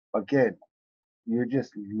 again, you're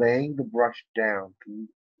just laying the brush down. Can you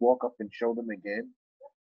walk up and show them again?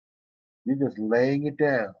 You're just laying it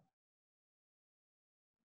down.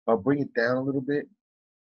 I'll bring it down a little bit.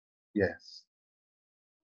 Yes.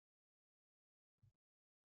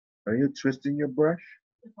 Are you twisting your brush?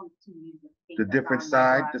 The different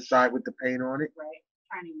side, the side with the paint on it? Right.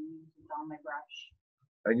 Trying to use it on my brush.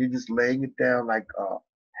 And you're just laying it down like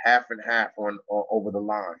half and half on or over the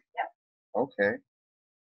line. Yep. Okay.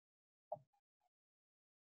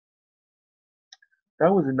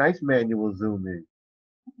 That was a nice manual zoom in.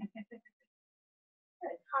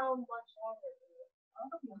 How much longer?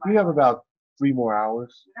 We have about 3 more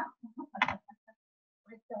hours. Like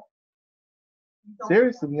that. You don't-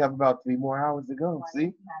 Seriously, we have about 3 more hours to go.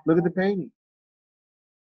 See? Look at the painting.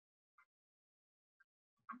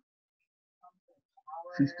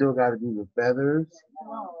 She still got to do the feathers.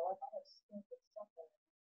 No, that's stupid stuff.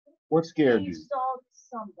 What scared He you? saw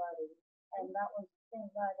somebody, and that was the same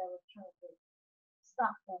guy that was trying to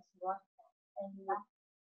stop us last time. And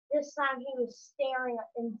this time he was staring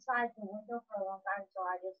inside the window for a long time, so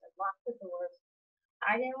I just locked the doors.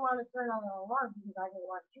 I didn't want to turn on the alarm because I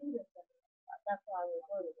didn't want you to turn it on. That's why we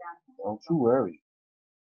wrote it down. Don't you worry.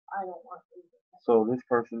 I don't want you to. So this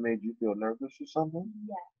person made you feel nervous or something?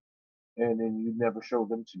 Yeah, And then you never showed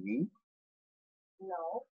them to me?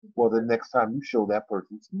 no. Well, the next time you show that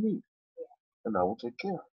person to me. And I will take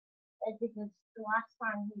care of it. And because the last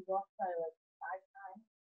time he walked by like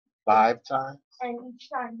 5 times. 5 times? And each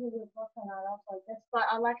time he was looking at us like this, but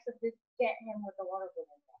Alexa did get him with the water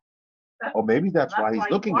balloon. Or maybe that's why he's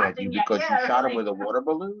he's looking at you, watching it. because you Yeah, shot him like- with a water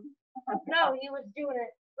balloon? No, he was doing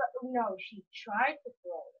it. No, she tried to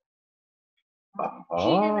throw it. She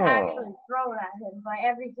Oh. didn't actually throw it at him, but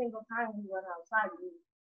every single time we went outside, we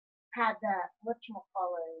had that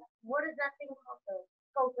whatchamacallit. What is that thing called? The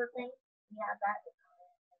poker thing? We had that.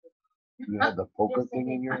 You had the poker Just thing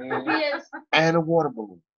in your hand? Because, And a water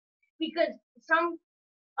balloon. because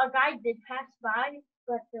a guy did pass by,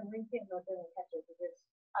 but the ring camera didn't catch it because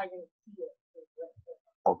I didn't see it.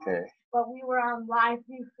 Okay. But we were on live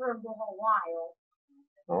view for a little while.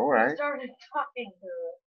 All We right. started talking to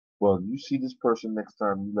it. Well, you see this person next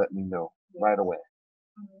time, you let me know right away.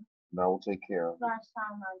 Mhm. And I will take care of it. Last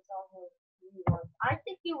time I saw him, I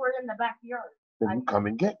think you were in the backyard. Then you come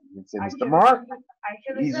and get me and say, I Mr. should've- Mark, I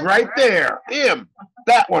should've he's said right that, there. Him.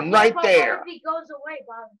 That one Yeah, right but there. What if he goes away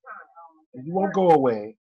by the time? You won't go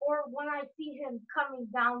away. Or when I see him coming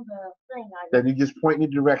down the thing, Then you just point in the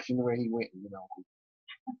direction where he went, you know.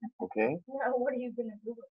 Okay? what are you gonna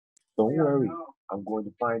do? Don't worry. I'm going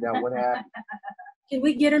to find out what happened. Can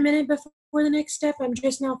we get a minute before the next step? I'm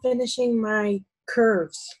just now finishing my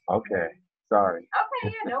curves. Okay. Sorry.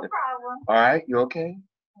 Okay, yeah, no problem. All right. You okay?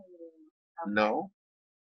 No?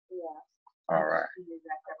 Yeah. All right. You use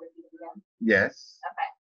that cover sheet again? Yes. Okay.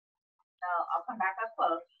 So I'll come back up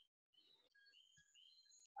close.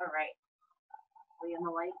 All right. Are we on the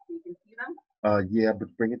light so you can see them? Yeah,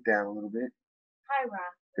 but bring it down a little bit. Hi,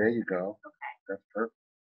 Raph. There you go. Okay. That's perfect.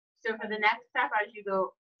 So for the next step, as you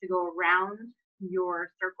go around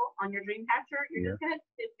your circle on your dream catcher, you're just gonna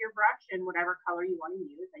dip your brush in whatever color you want to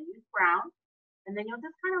use. I use brown, and then you'll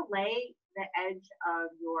just kind of lay the edge of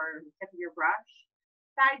the tip of your brush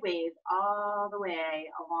sideways all the way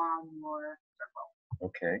along your circle.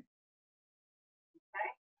 Okay. Okay.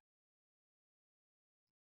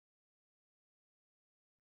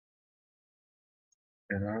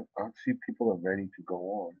 And I see people are ready to go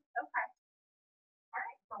on. Okay. All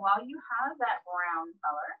right. So while you have that brown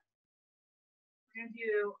color, we're gonna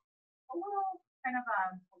do a little kind of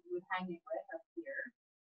what you would hang it with up here.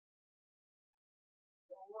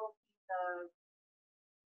 So a little piece of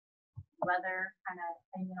leather kind of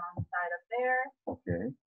hanging on the side up there.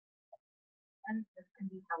 Okay. And this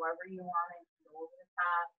can be however you want it. Go over the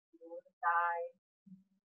top, go over the side.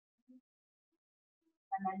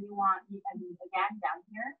 And then again, down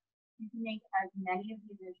here, you can make as many of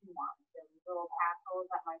these as you want. So these little tassels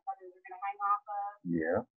that my feathers are going to hang off of.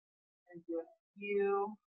 Yeah. And do a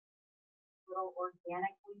few little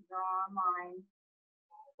organically drawn lines.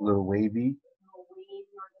 A little wavy. Little wavy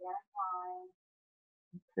organic lines.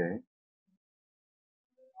 Okay.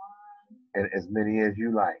 And as many as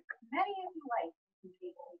you like. Many as you like. You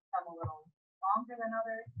can make some a little longer than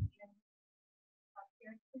others. Even up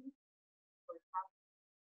here too. Or top.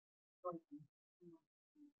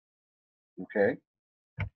 Okay.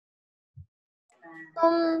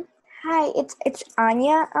 Hi, it's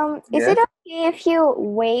Anya. Is Yes? it okay if you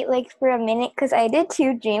wait like for a minute? Cause I did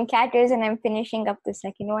 2 dream catchers and I'm finishing up the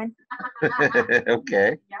second one.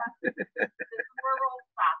 Okay. Yeah. This is where we'll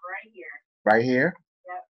stop right here. Right here?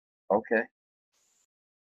 Yep. Okay.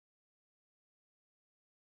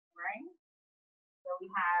 Right? So we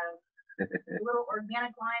have a little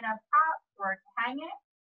organic line up top where to hang it.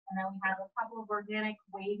 And then we have a couple of organic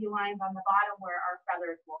wavy lines on the bottom where our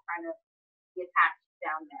feathers will kind of be attached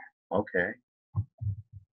down there. Okay. And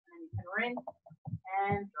then you can rinse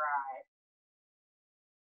and dry.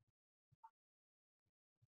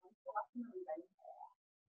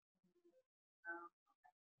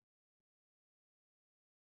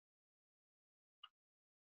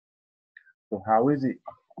 So how is it?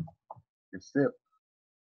 It's sip.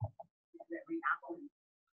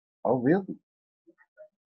 Oh, really?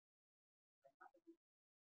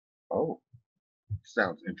 Oh.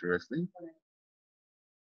 Sounds interesting. Oh,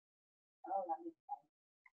 that makes sense.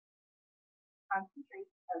 Concentrate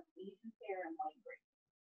of Asian pear and white grape.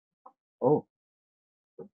 Oh,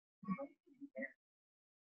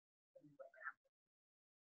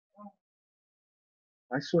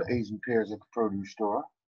 I saw Asian pears at the produce store.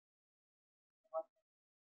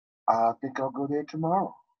 I think I'll go there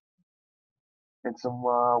tomorrow. And some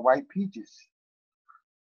white peaches.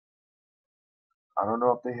 I don't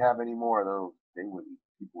know if they have any more of those. People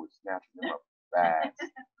would snatching them up fast.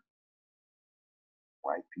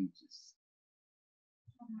 White peaches.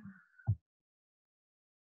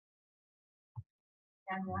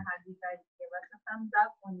 And we'll have you guys give us a thumbs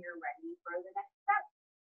up when you're ready for the next step.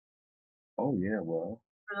 Oh yeah, well.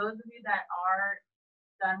 For those of you that are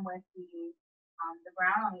done with the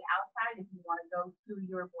brown on the outside, if you want to go to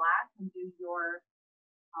your black and do your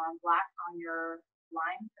black on your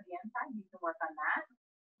lines for the inside, you can work on that.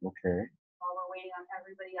 Okay. While we're waiting on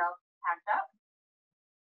everybody else packed up.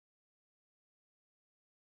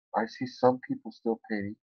 I see some people still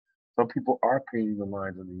painting. Some people are painting the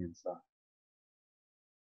lines on the inside.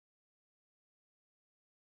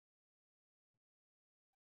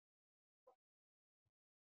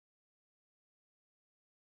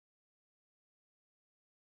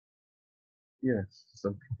 Yes,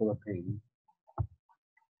 some people are painting.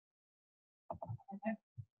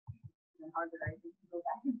 Or did I need to go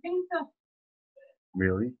back and paint them?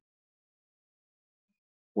 Really?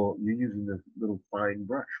 Well, you're using this little fine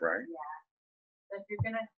brush, right? Yeah. So if you're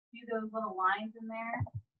gonna do those little lines in there,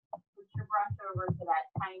 put your brush over to that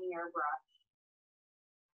tinier brush.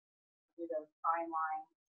 Do those fine lines.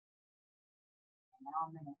 And now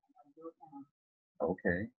I'm gonna do it now.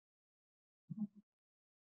 Okay.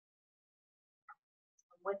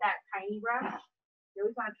 With that tiny brush, you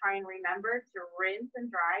always want to try and remember to rinse and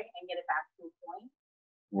dry and get it back to a point.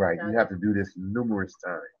 Right. You have to do this numerous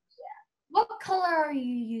times. Yeah. What color are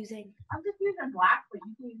you using? I'm just using black, but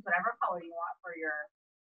you can use whatever color you want for your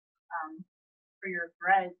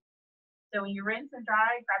threads. So when you rinse and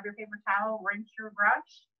dry, grab your paper towel, rinse your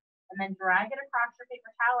brush, and then drag it across your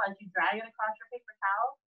paper towel. As you drag it across your paper towel,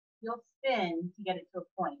 you'll spin to get it to a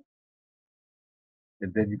point.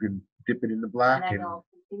 And then you can dip it in the black, and then you'll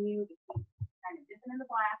continue to keep kind of dipping in the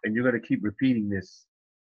black. and you're going to keep repeating this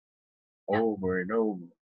over and over.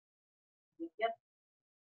 Yep.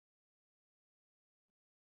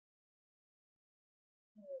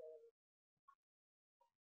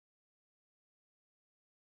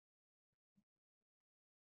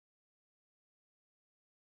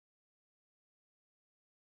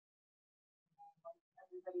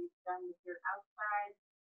 Everybody's done with your outside,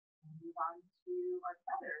 move on to our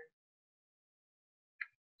feathers.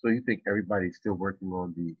 So you think everybody's still working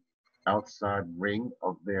on the outside ring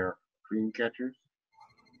of their dream catchers?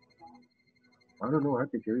 I don't know. I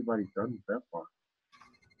think everybody's done with that part.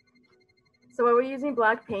 So are we using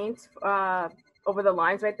black paint over the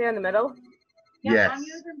lines right there in the middle? Yep, Yes. I'm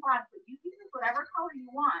using black, but you can use whatever color you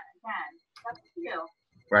want. Again, that's up to you.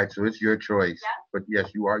 Right. So it's your choice. Yes. But yes,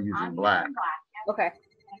 you are using I'm black. using black. Yep. Okay,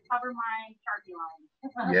 And cover my Sharpie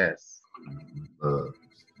line. Yes.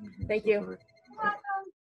 thank you.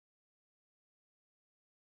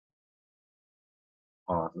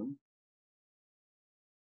 Awesome.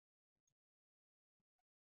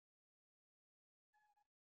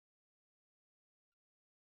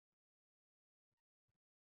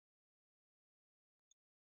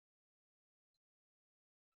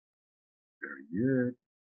 Very good.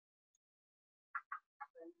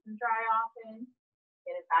 Rinse and dry often.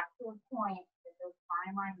 Get it back to a point. Get those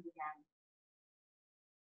fine lines again.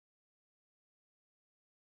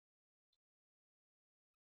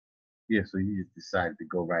 Yeah, so you just decided to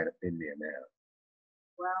go right up in there now.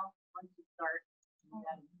 Well, once you start, you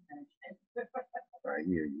gotta finish it. I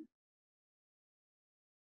hear you.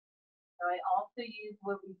 So I also use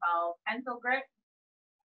what we call pencil grip,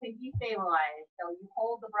 pinky stabilize. So you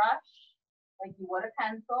hold the brush like you would a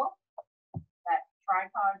pencil, that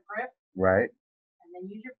tripod grip, Right? and then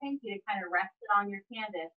use your pinky to kind of rest it on your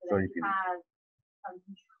canvas So so that you you can- have some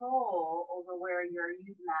control over where you're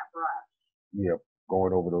using that brush. Yep.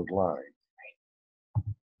 Going over those lines.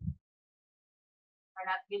 Try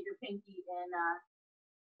not to get your pinky in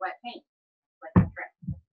wet paint. Like the trick.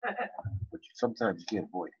 But sometimes you can't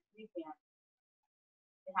avoid it. You can't.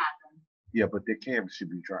 It happens. Yeah, but their canvas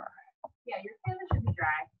should be dry. Yeah, your canvas should be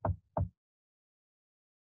dry.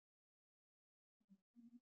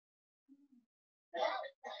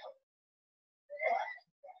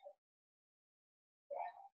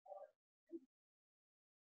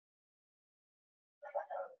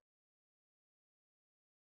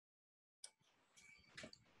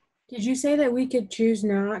 Did you say that we could choose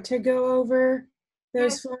not to go over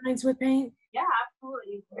those lines with paint? Yeah,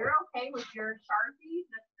 absolutely. If you're okay with your Sharpie,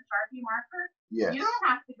 the Sharpie marker, Yes. you don't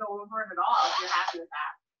have to go over it at all if you're happy with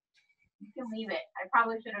that. You can leave it. I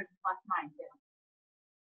probably should have just left mine too.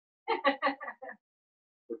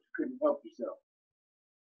 But you couldn't help yourself.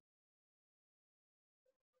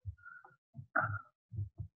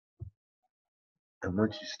 And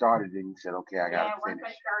once you started it, you said, okay, I gotta once finish.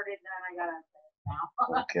 I started, then I gotta finish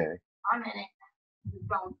now. Okay. I'm in it. Just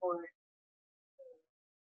going for it.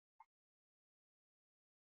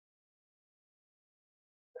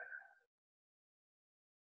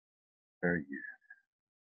 Very good.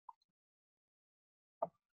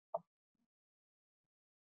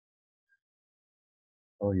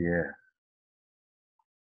 Oh yeah.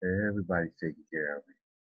 Everybody's taking care of me.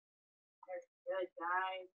 That's good,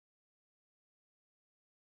 guys.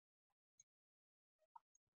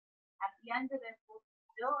 At the end of this, we'll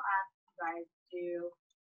still ask you guys to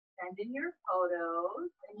send in your photos,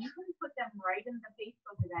 and you can put them right in the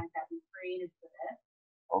Facebook event that we created for this.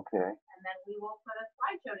 Okay. And then we will put a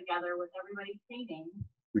slideshow together with everybody's painting.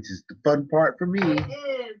 Which is the fun part for me. It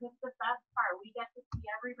is. It's the best part. We get to see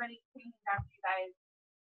everybody's paintings after you guys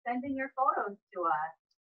send in your photos to us.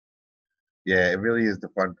 Yeah, it really is the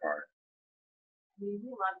fun part. We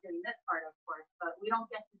love doing this part, of course, but we don't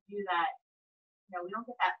get to do that. You know, we don't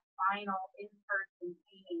get that final in-person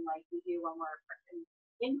painting like we do when we're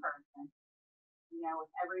in person. You know, with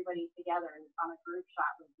everybody together on a group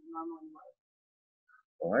shot like we normally would.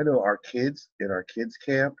 Well, I know our kids in our kids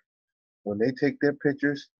camp, when they take their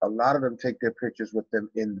pictures, a lot of them take their pictures with them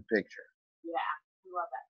in the picture. Yeah, we love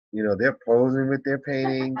that. You know, they're posing with their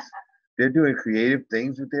paintings. They're doing creative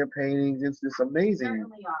things with their paintings. It's just amazing. They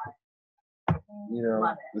certainly are. You know,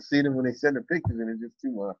 Love to see them when they send their pictures, and it's just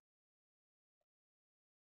too much.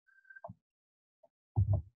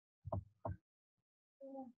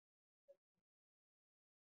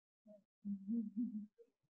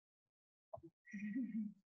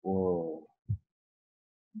 Whoa.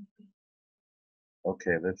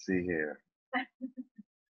 Okay, let's see here. I've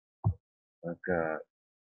got.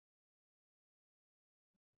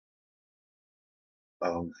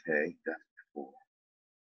 Okay, that's cool.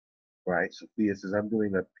 Right, Sophia says I'm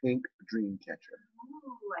doing a pink dream catcher.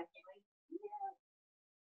 Ooh, I can't wait to see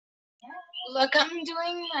it. Look, I'm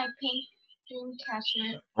doing my pink dream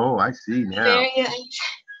catcher. Oh, I see now. Very nice.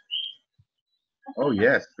 Oh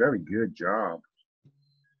yes, very good job.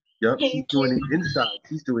 Yep, she's Thank doing you. the inside.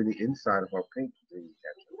 She's doing the inside of her pink dream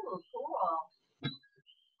catcher. Ooh, cool.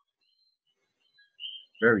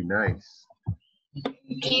 Very nice.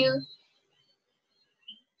 Thank you.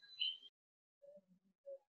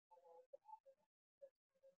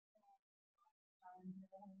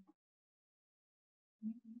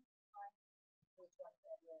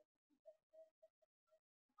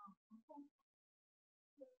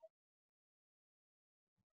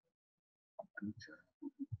 Good job.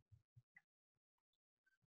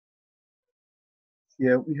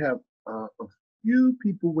 Yeah, we have a few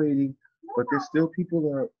people waiting, but there's still people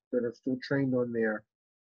that are still trained on their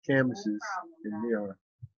canvases, and they are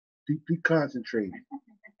deeply concentrated.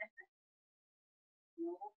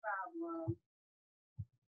 No problem.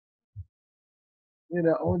 You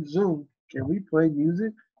know, on Zoom, can we play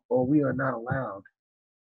music or we are not allowed?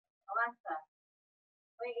 Alexa,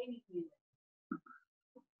 play any music.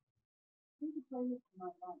 You can play this in my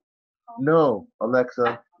phone. No,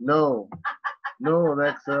 Alexa. No. No,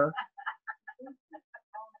 Alexa.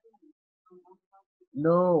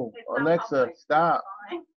 No, It's not Alexa, public. stop.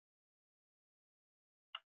 It's fine.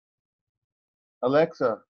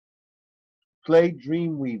 Alexa, play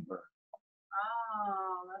Dreamweaver.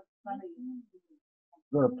 Oh, that's funny.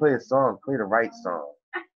 I'm gonna play a song. Play the right song.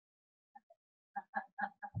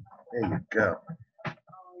 There you go. Oh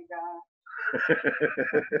my god.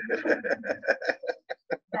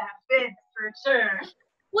 That fits for sure.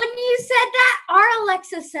 When you said that, our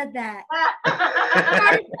Alexa said that.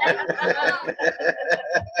 I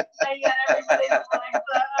got everybody's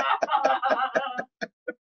Alexa.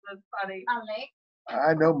 That's funny. Alex,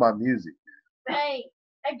 I know my music. hey,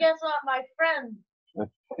 I guess what my friend.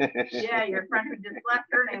 Yeah, your friend who just left,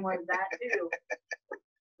 her name was that too. You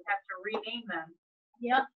have to rename them.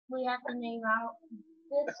 Yep, we have to name out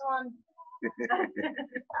this one. We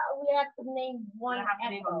have to name You one have to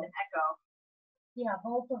name them Echo. the Echo. Yeah,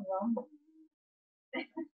 both of them. That's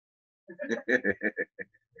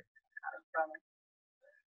funny.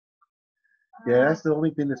 Yeah, that's the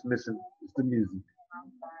only thing that's missing. It's the music.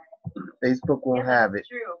 I'm sorry. Facebook won't Yeah, have that's it,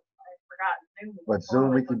 True. I forgot. Zoom was but Zoom we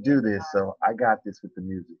always can do looking this. at So I got this with the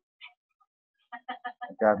music.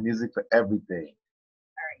 I got music for everything.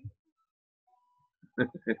 All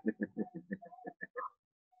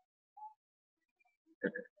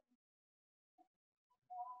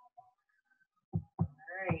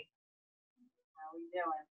right. How we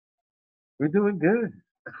doing? We're doing good.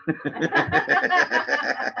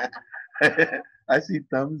 I see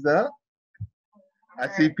thumbs up. I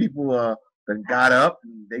see people that got up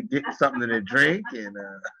and they getting something to drink, and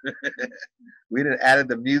we done added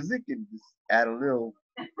the music and just add a little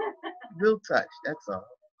touch. That's all.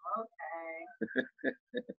 Okay.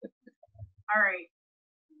 All right.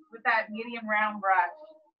 With that medium round brush,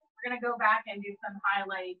 we're gonna go back and do some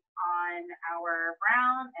highlights on our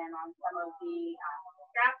brown and on some of the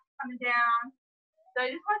straps coming down. So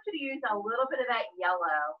I just want you to use a little bit of that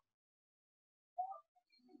yellow.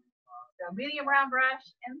 So medium round brush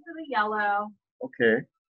into the yellow. Okay.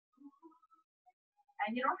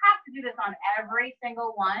 And you don't have to do this on every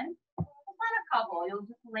single one. Just on a couple. You'll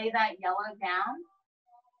just lay that yellow down.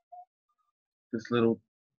 Just little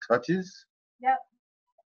touches. Yep.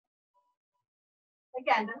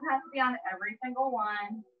 Again, doesn't have to be on every single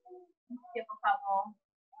one. Skip a couple.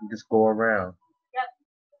 You just go around. Yep.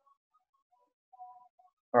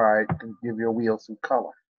 All right, and give your wheel some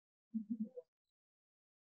color.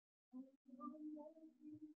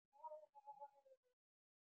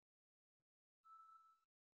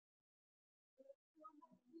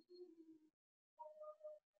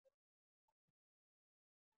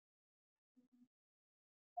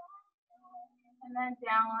 And then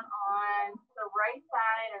down on the right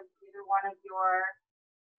side of either one of your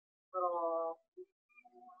little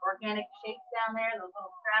organic shapes down there, those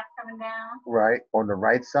little straps coming down. Right, on the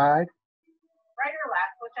right side. Right or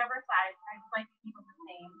left, whichever side. I just like to keep them the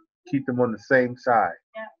same. Keep them on the same side.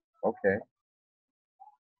 Yeah. Okay.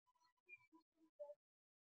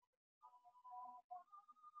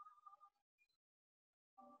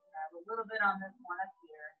 Grab a little bit on this one up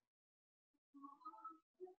here.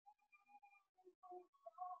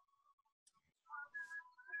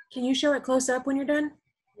 Can you show it close up when you're done?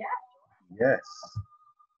 Yes.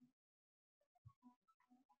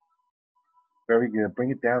 Very good.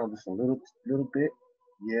 Bring it down just a little bit.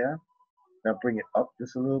 Yeah. Now bring it up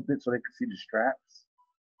just a little bit so they can see the straps.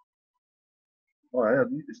 Oh, yeah,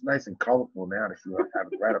 it's nice and colorful now that you have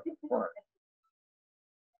it right up in front.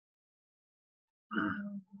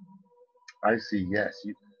 I see. Yes,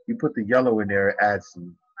 you put the yellow in there. It adds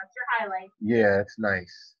some. That's your highlight. Yeah, it's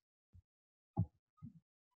nice.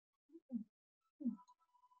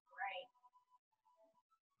 Right.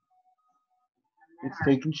 It's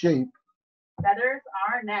taking shape. Feathers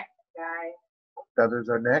are next, guys. Feathers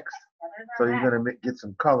are next. Feathers are So next. you're gonna get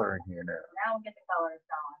some color in here now. Now we'll get the colors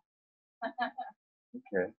going.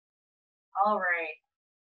 Okay. All right.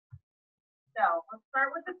 So let's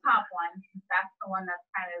start with the top one. That's the one that's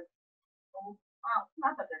kind of,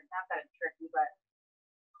 not that it's tricky, but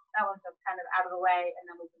that one's just kind of out of the way, and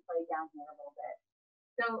then we can play down here a little bit.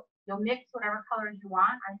 So you'll mix whatever colors you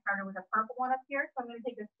want. I started with a purple one up here, so I'm going to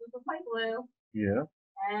take a scoop of my blue Yeah.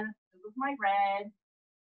 and a scoop of my red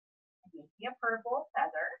and make me a purple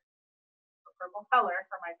feather, a purple color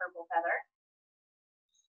for my purple feather.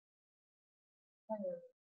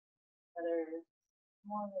 Feathers,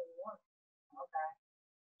 more than one. Okay.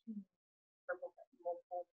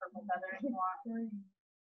 Multiple purple feathers you want?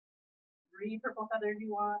 Three purple feathers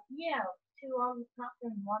you want? Yeah, 2 on the top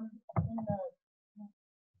and 1 in the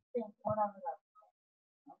thing, 1 on the left.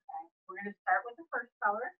 Okay. We're going to start with the first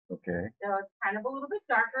color. Okay. So it's kind of a little bit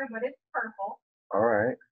darker, but it's purple. All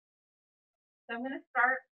right. So I'm going to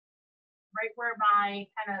start right where my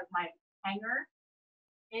hanger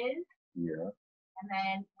is. Yeah. And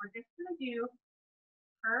then we're just going to do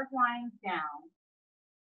curved lines down.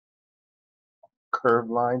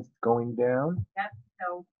 Curved lines going down. Yep.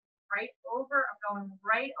 So I'm going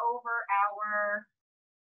right over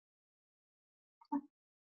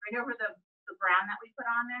the brown that we put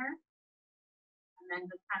on there. And then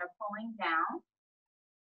just kind of pulling down.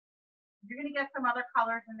 You're going to get some other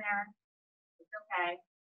colors in there. It's okay.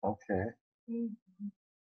 Okay.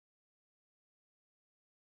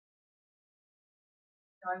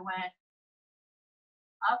 So I went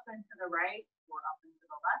up and to the right or up and to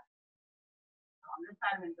the left. So on this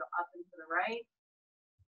side, I'm going to go up and to the right,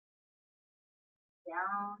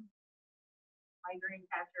 down, my green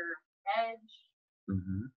catcher edge,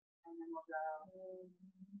 Mm-hmm. and then we'll go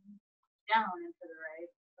down and to the right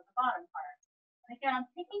to the bottom part. And again, I'm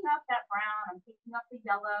picking up that brown, I'm picking up the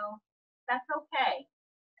yellow. That's okay.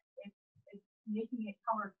 It's making it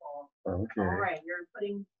colorful. Okay. All right, you're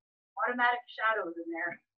putting automatic shadows in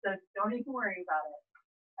there, so don't even worry about it.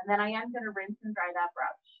 And then I am going to rinse and dry that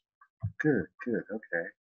brush. Good. Okay.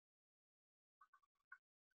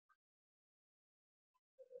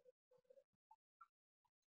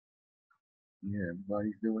 Yeah,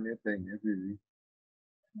 everybody's doing their thing. They're busy.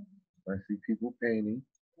 I see people painting.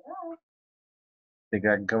 Yeah. Think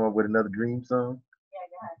I can come up with another dream song? Yeah,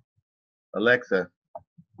 go ahead. Alexa,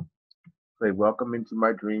 play Welcome Into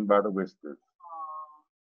My Dream by the Whispers.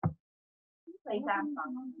 Play that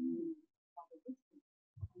song.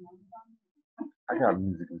 I got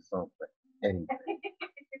music and songs for anything.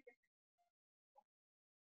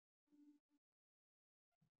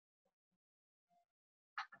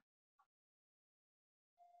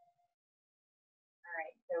 All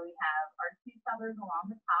right, so we have our two feathers along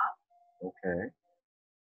the top. Okay.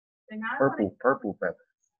 So now Purple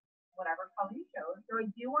feathers. whatever color you chose. So I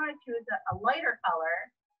do want to choose a lighter color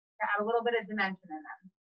to add a little bit of dimension in them.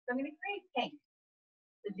 So I'm going to create pink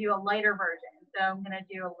to do a lighter version. So I'm going to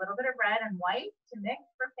do a little bit of red and white to mix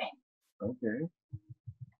for pink. Okay.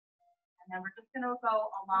 And then we're just going to go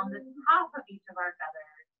along the top of each of our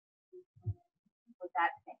feathers with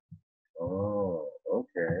that pink. Oh,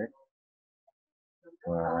 okay. So just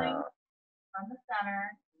pulling Wow. from the center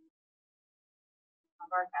of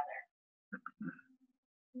our feather.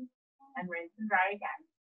 And rinse and dry again.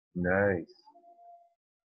 Nice.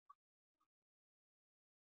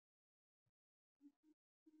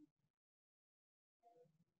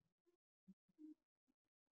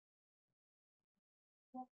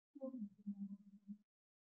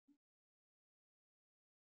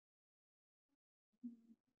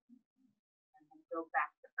 And then go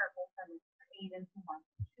back to purple feathers, 8 into 1,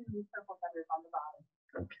 2 purple feathers on the bottom.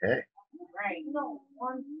 Okay. Right. No,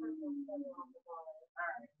 1 purple feather on the bottom.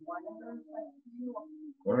 All right. 1 of them, 2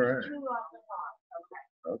 All right. 2 off the top. Okay.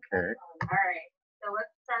 Okay. All right. So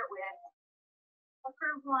let's start with a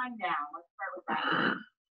curved line down. Let's start with that.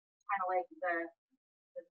 Kind of like the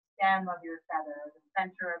stem of your feather, the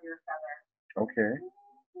center of your feather. Okay.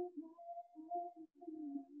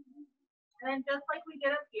 And then just like we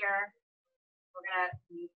did up here, we're gonna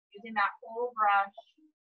be using that whole brush.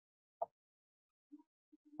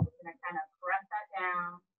 We're gonna kind of press that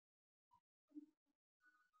down.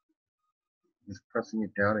 Just pressing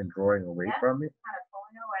it down and drawing away Yep. from it. Kind of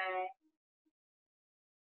pulling away.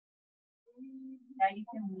 Now you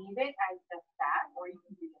can leave it as just that, or you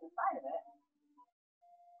can do the other side of it.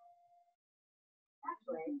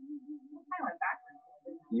 Actually, I kind of went backwards.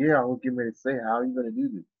 Yeah, I was getting ready to say, how are you going to do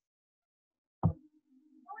this?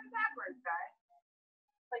 Going backwards, guys.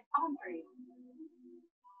 It's like palm trees.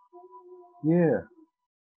 Yeah.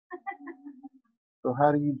 So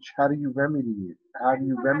how do you remedy it? How do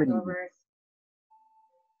you Come back remedy over this? it.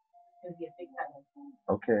 It's gonna be a big feather.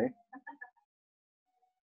 Okay.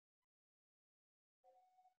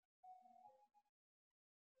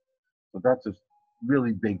 So that's a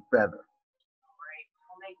really big feather. Great.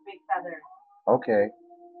 We'll make big feathers. Okay.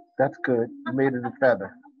 That's good. You made it a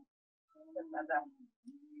feather. The feather.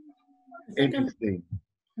 Interesting.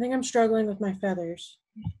 I think I'm struggling with my feathers.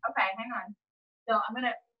 Okay, hang on. So I'm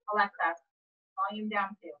gonna Alexa, volume down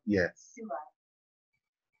too. Yes. Too loud.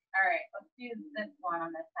 All right, let's do this one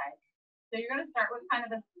on this side. So you're gonna start with kind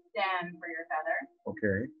of a stem for your feather,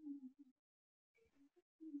 Okay.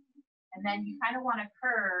 and then you kind of want to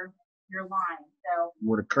curve your line. So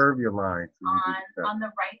You want to curve your line. So you can do on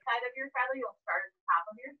the right side of your feather, you'll start at the top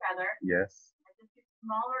of your feather yes. and just do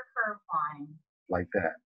smaller curve lines Like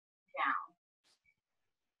that. down.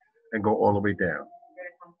 And go all the way down. You're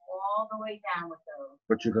gonna come all the way down with those.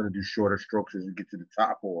 But you're going to do shorter strokes as you get to the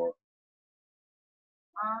top, or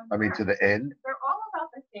to the end. They're all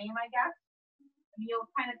about the same, I guess. And you'll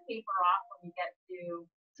kind of taper off when you get to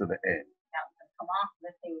To the end. that's gonna come off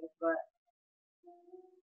the page, but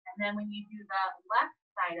and then when you do the left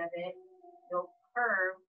side of it, you'll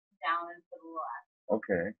curve down into the left,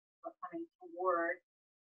 Okay. so coming toward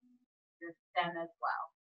your stem as well.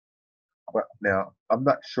 But now I'm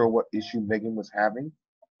not sure what issue Megan was having.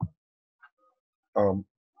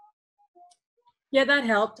 Yeah, that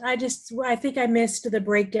helped. I think I missed the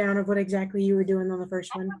breakdown of what exactly you were doing on the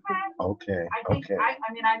first one. Okay. I think Okay.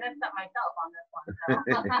 I mean I messed up myself on this one,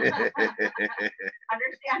 so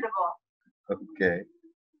understandable. Okay.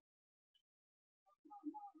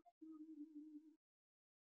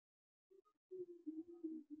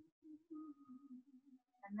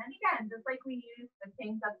 And then again, just like we used the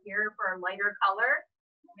pink up here for a lighter color,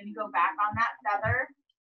 I'm going to go back on that feather.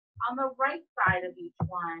 On the right side of each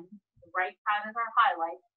one, the right side is our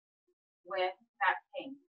highlight with that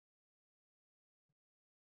pink.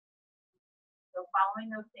 So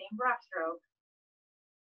following those same brush strokes,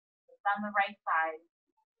 it's on the right side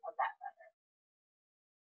of that feather.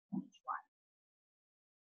 Each one.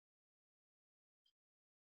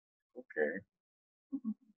 Okay.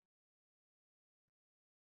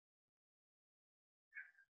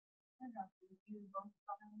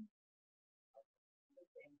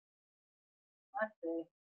 Let's see.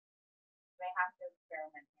 May have to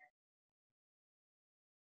experiment here.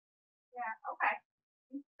 Yeah, okay.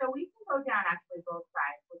 So we can go down actually both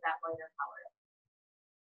sides with that lighter color.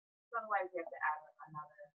 Otherwise we have to add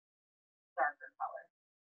another darker color.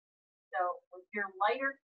 So with your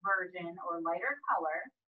lighter version or lighter color,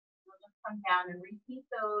 you'll just come down and repeat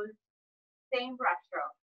those same brush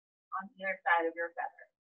strokes on either side of your feather.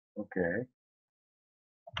 Okay.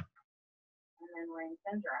 And then rinse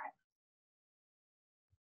and dry.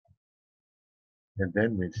 And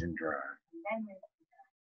then rinse and dry. And then rinse and dry.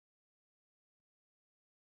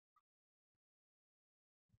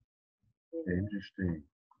 Interesting.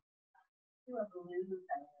 Do a blue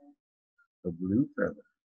feather. A blue feather.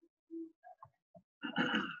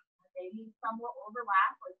 Maybe some will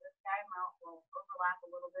overlap, like this guy will overlap a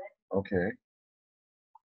little bit. Okay.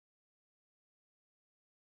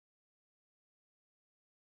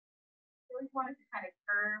 You always want it to kind of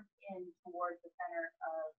curve in towards the center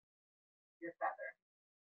of your feather.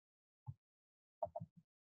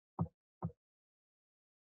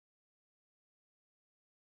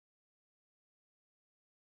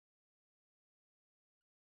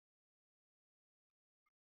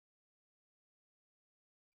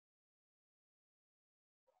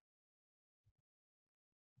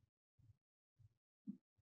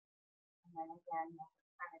 And then again, we'll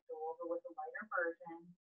kind of go over with a lighter version.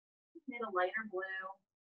 Just need a lighter blue.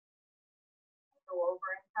 Go over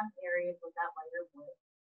in some areas with that lighter blue.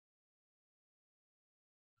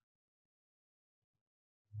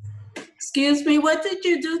 Excuse me, what did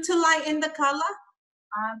you do to lighten the color?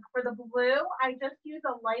 For the blue, I just use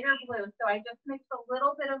a lighter blue. So I just mix a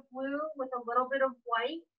little bit of blue with a little bit of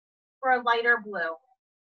white for a lighter blue.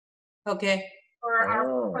 Okay.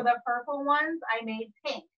 For the purple ones, I made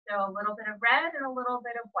pink. So a little bit of red and a little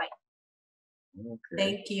bit of white. Okay.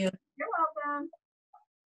 Thank you. You're welcome.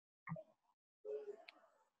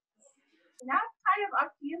 Now it's kind of up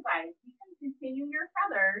to you guys. You can continue your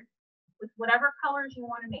feathers with whatever colors you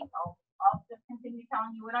want to make. I'll just continue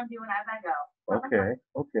telling you what I'm doing as I go. Okay.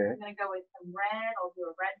 Okay. I'm going to go with some red. I'll do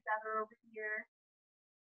a red feather over here.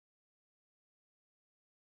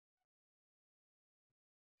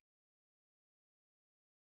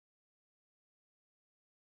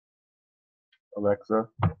 Alexa,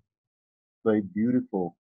 play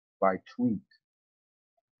Beautiful by Tweet.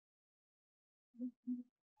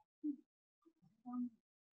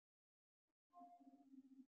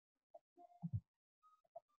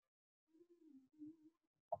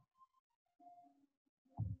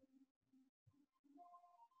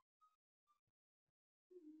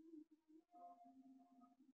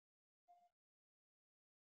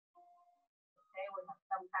 Okay, with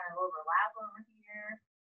some kind of overlap over here.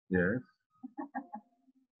 Yes.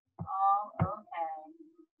 Oh, okay.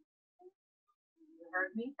 You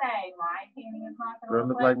heard me say my painting is not going to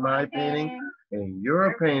Look like my painting, and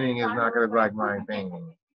your painting is not going to look like my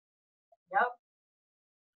painting. Yep.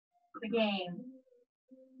 It's a game.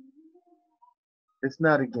 It's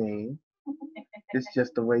not a game. It's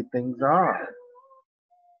just the way things are.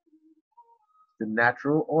 The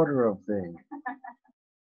natural order of things.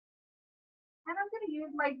 And I'm going to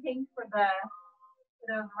use my pink for those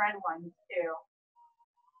red ones too.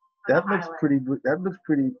 That looks pretty good. That looks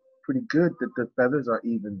pretty good. That the feathers are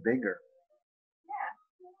even bigger. Yeah.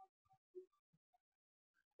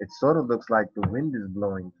 It sort of looks like the wind is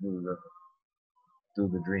blowing through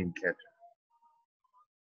the dream catcher.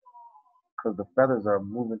 Because the feathers are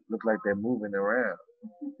moving, look like they're moving around.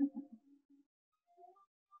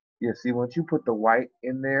 Yeah, see, once you put the white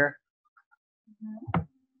in there,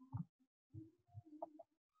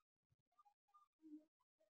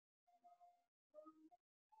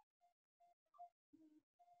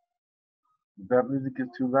 if that music is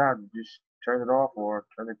too loud, just turn it off or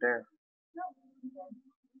turn it down. No.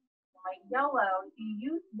 Like yellow, if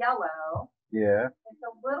you use yellow, Yeah. it's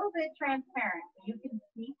a little bit transparent. So you can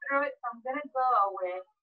see through it. So I'm going to go with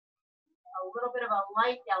a little bit of a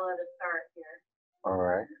light yellow to start here. All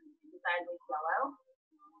right. Besides this yellow.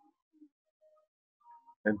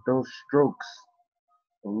 And those strokes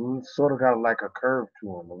sort of got like a curve to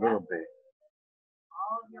them a little bit.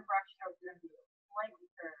 All of your brush strokes are going to be slightly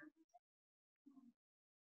curved.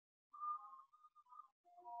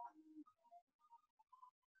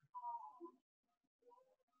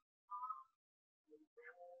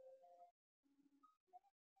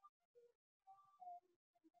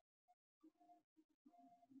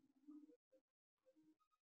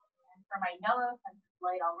 And for my yellow, since it's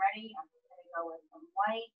light already, I'm just going to go with some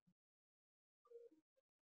white.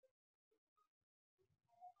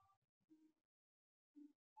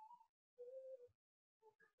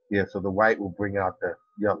 Yeah, so the white will bring out the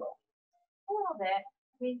yellow. A little little bit.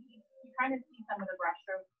 I mean, you kind of see some of the brush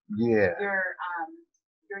strokes. Yeah.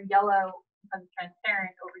 Your yellow becomes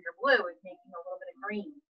transparent over your blue is making a little bit of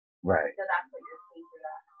green. Right. So that's what you're seeing through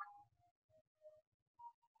that.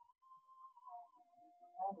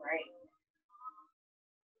 All right.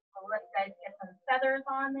 So let's guys get some feathers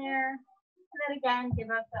on there. And then again, give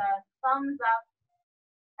us a thumbs up.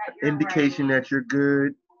 Indication that you're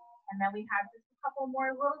good. And then we have just a couple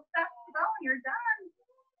more little steps to go and you're done.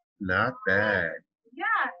 Not bad.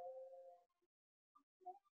 Yeah.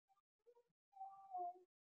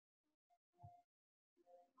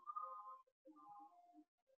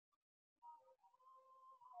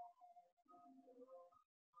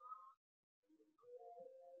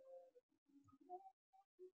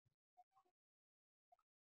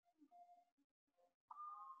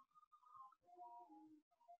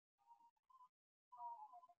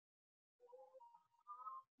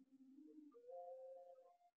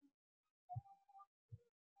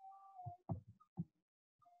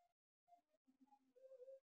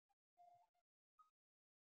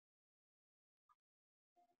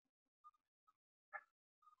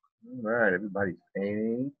 All right, everybody's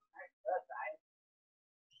painting.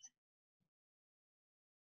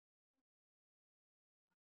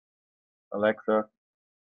 Alexa,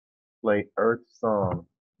 play Earth Song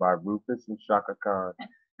by Rufus and Shaka Khan. You're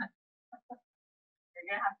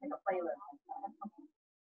gonna have to make a playlist.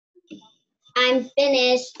 I'm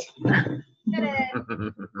finished. Did it.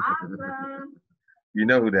 Awesome. You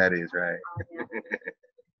know who that is, right? Oh, yeah.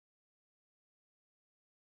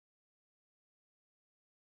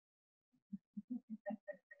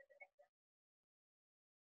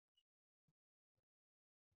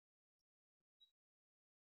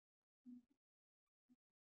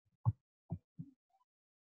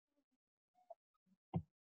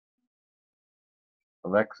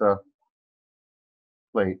 Alexa,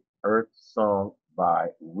 play Earth Song by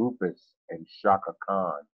Rufus and Shaka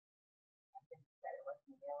Khan.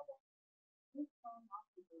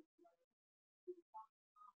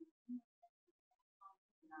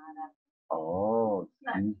 Oh,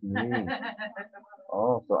 excuse me.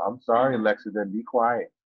 Oh, so I'm sorry, Alexa, then be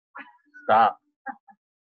quiet. Stop.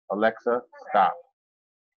 Alexa, stop.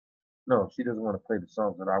 No, she doesn't want to play the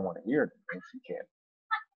songs that I want to hear. Then she can't.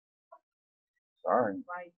 Sorry.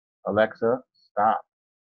 Right. Alexa, stop.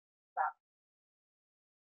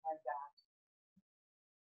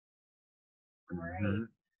 Alright.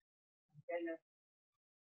 Goodness.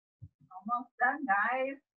 Almost done,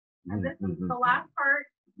 guys. And this is the last part.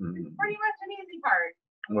 It's pretty much an easy part.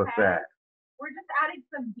 What's Okay? that? We're just adding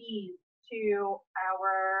some beads to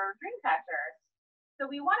our dream catcher. So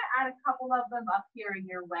we want to add a couple of them up here in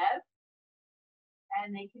your web.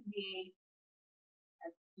 And they can be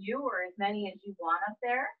as few or as many as you want up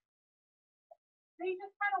there. So you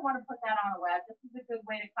just kind of want to put that on a web. This is a good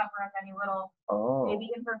way to cover up any little maybe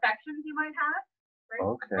imperfections you might have. Right?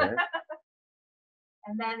 Okay.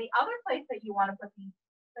 And then the other place that you want to put these,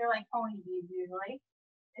 they're like pony beads usually,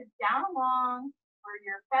 is down along where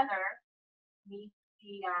your feather meets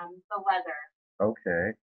the leather.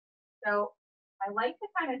 Okay. So I like to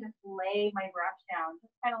kind of just lay my brush down,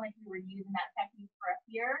 just kind of like we were using that technique for up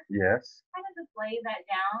here. Yes. Kind of just lay that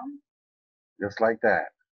down Just like that.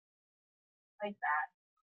 like that.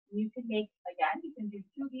 You can make, again, you can do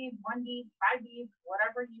 2 beads, 1 bead, 5 beads,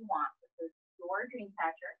 whatever you want. This is your dream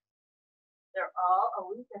catcher. They're all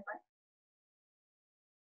always different.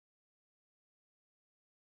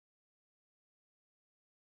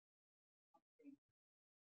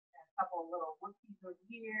 A couple of little whoopsies over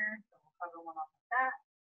here, so we'll cover one up with that.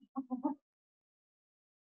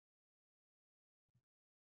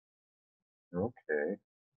 Okay.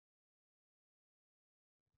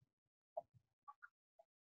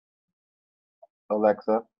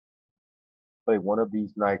 Alexa, play One of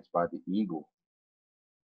These Nights by the Eagles.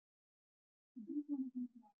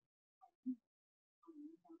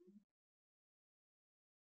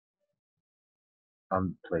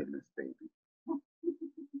 I'm the playlist baby.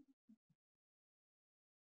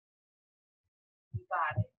 You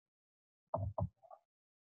got it.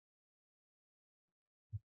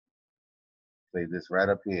 Play this right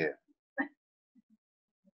up here.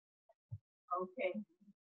 Okay.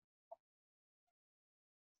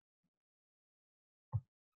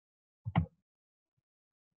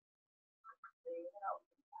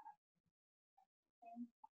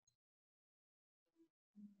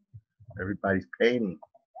 Everybody's painting.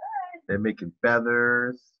 They're making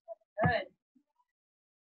feathers. Good.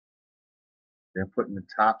 They're putting the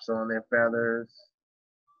tops on their feathers.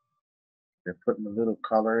 They're putting a little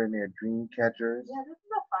color in their dream catchers. Yeah, this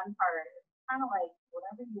is a fun part. It's kind of like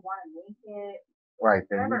whatever you want to make it. Right,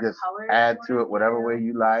 then you Whatever just colors add you to wanna it whatever do. way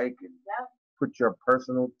you like and Yep, put your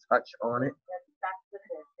personal touch on it. that's what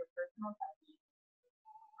it is, your personal touch.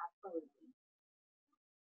 Absolutely.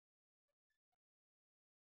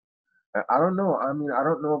 I don't know. I mean, I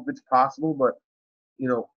don't know if it's possible, but you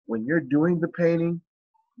know, when you're doing the painting,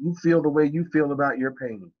 you feel the way you feel about your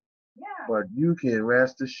painting. Yeah. But you can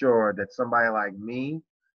rest assured that somebody like me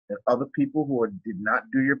and other people who did not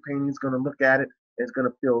do your painting is going to look at it and is going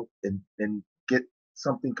to feel and get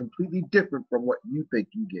something completely different from what you think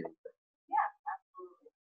you get. Yeah, absolutely.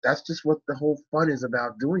 That's just what the whole fun is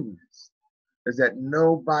about doing this. Is that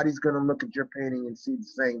nobody's going to look at your painting and see the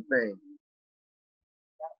same thing.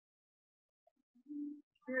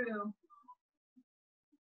 True.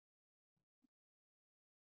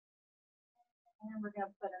 And we're gonna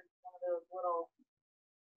put in one of those little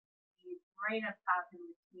beads right up top in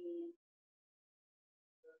between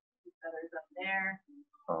those two feathers up there.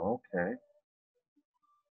 Oh, okay.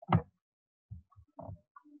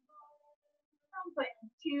 I'm putting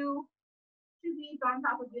two beads on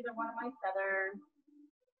top of either one of my feathers.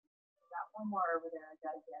 Got one more over there I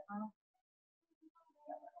gotta get, huh?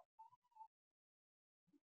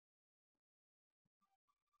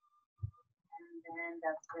 And then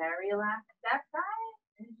the very last step, guys,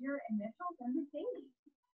 is your initials in the date.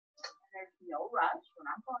 And there's no rush. We're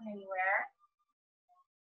not going anywhere.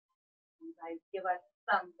 You guys give us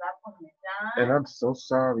thumbs up when you're done. And I'm so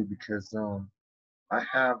sorry because I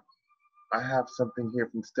have something here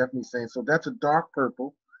from Stephanie saying, so that's a dark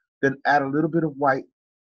purple, then add a little bit of white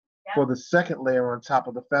for the second layer on top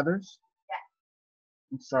of the feathers. Yes.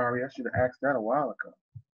 I'm sorry, I should have asked that a while ago.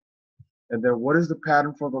 And then what is the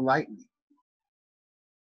pattern for the lightning?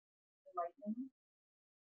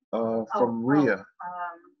 From Rhea.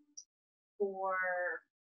 For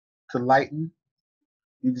To lighten,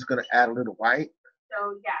 you're just gonna add a little white.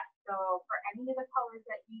 so yeah, so for any of the colors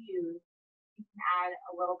that you use, you can add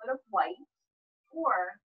a little bit of white,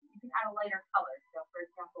 or you can add a lighter color. So for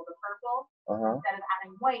example, the purple, instead of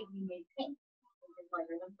adding white, we made pink, which is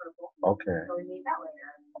lighter than purple. Okay. So we made that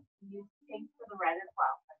lighter. We used pink for the red as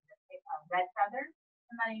well. So I just take a red feather,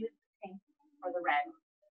 and then I use pink for the red.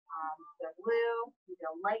 The blue, we do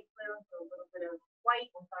a light blue, so a little bit of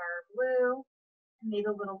white with our blue, and made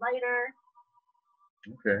a little lighter.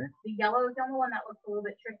 Okay. The yellow is the only one that looks a little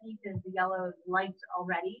bit tricky because the yellow is light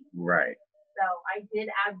already. Right. So I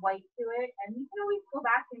did add white to it, and you can always go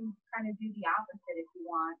back and kind of do the opposite if you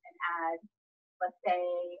want and add, let's say,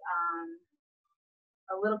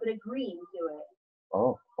 a little bit of green to it.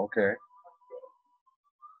 Oh, okay. Let's see.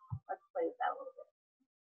 Let's play with that a little bit.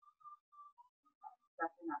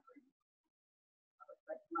 Definitely not green. That looks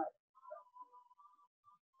like mud.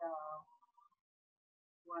 So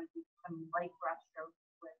you want to do some light brush strokes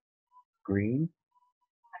with Green.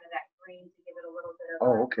 kind of that green to give it a little bit of.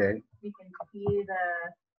 Oh, okay. You can see the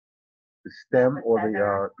stem the or the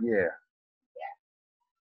feather. yeah.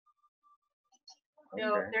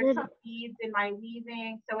 So Okay. there's some beads in my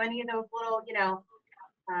weaving. So any of those little,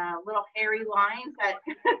 little hairy lines that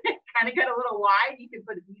kind of get a little wide, you can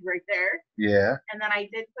put a bead right there. Yeah. And then I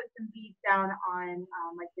did put some beads down on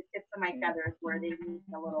like the tips of my feathers where they need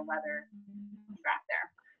a little leather strap there.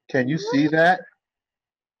 Can you see that?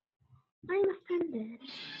 I'm offended.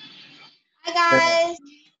 Hi guys.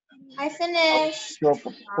 I finished. So,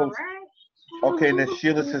 All right. okay, now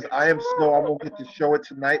Sheila says, I am slow. I won't get to show it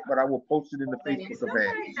tonight, but I will post it in the Facebook event.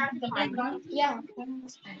 Okay, that's fine. Yeah.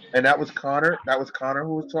 And that was Connor. That was Connor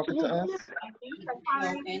who was talking to us. I think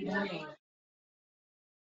that's fine.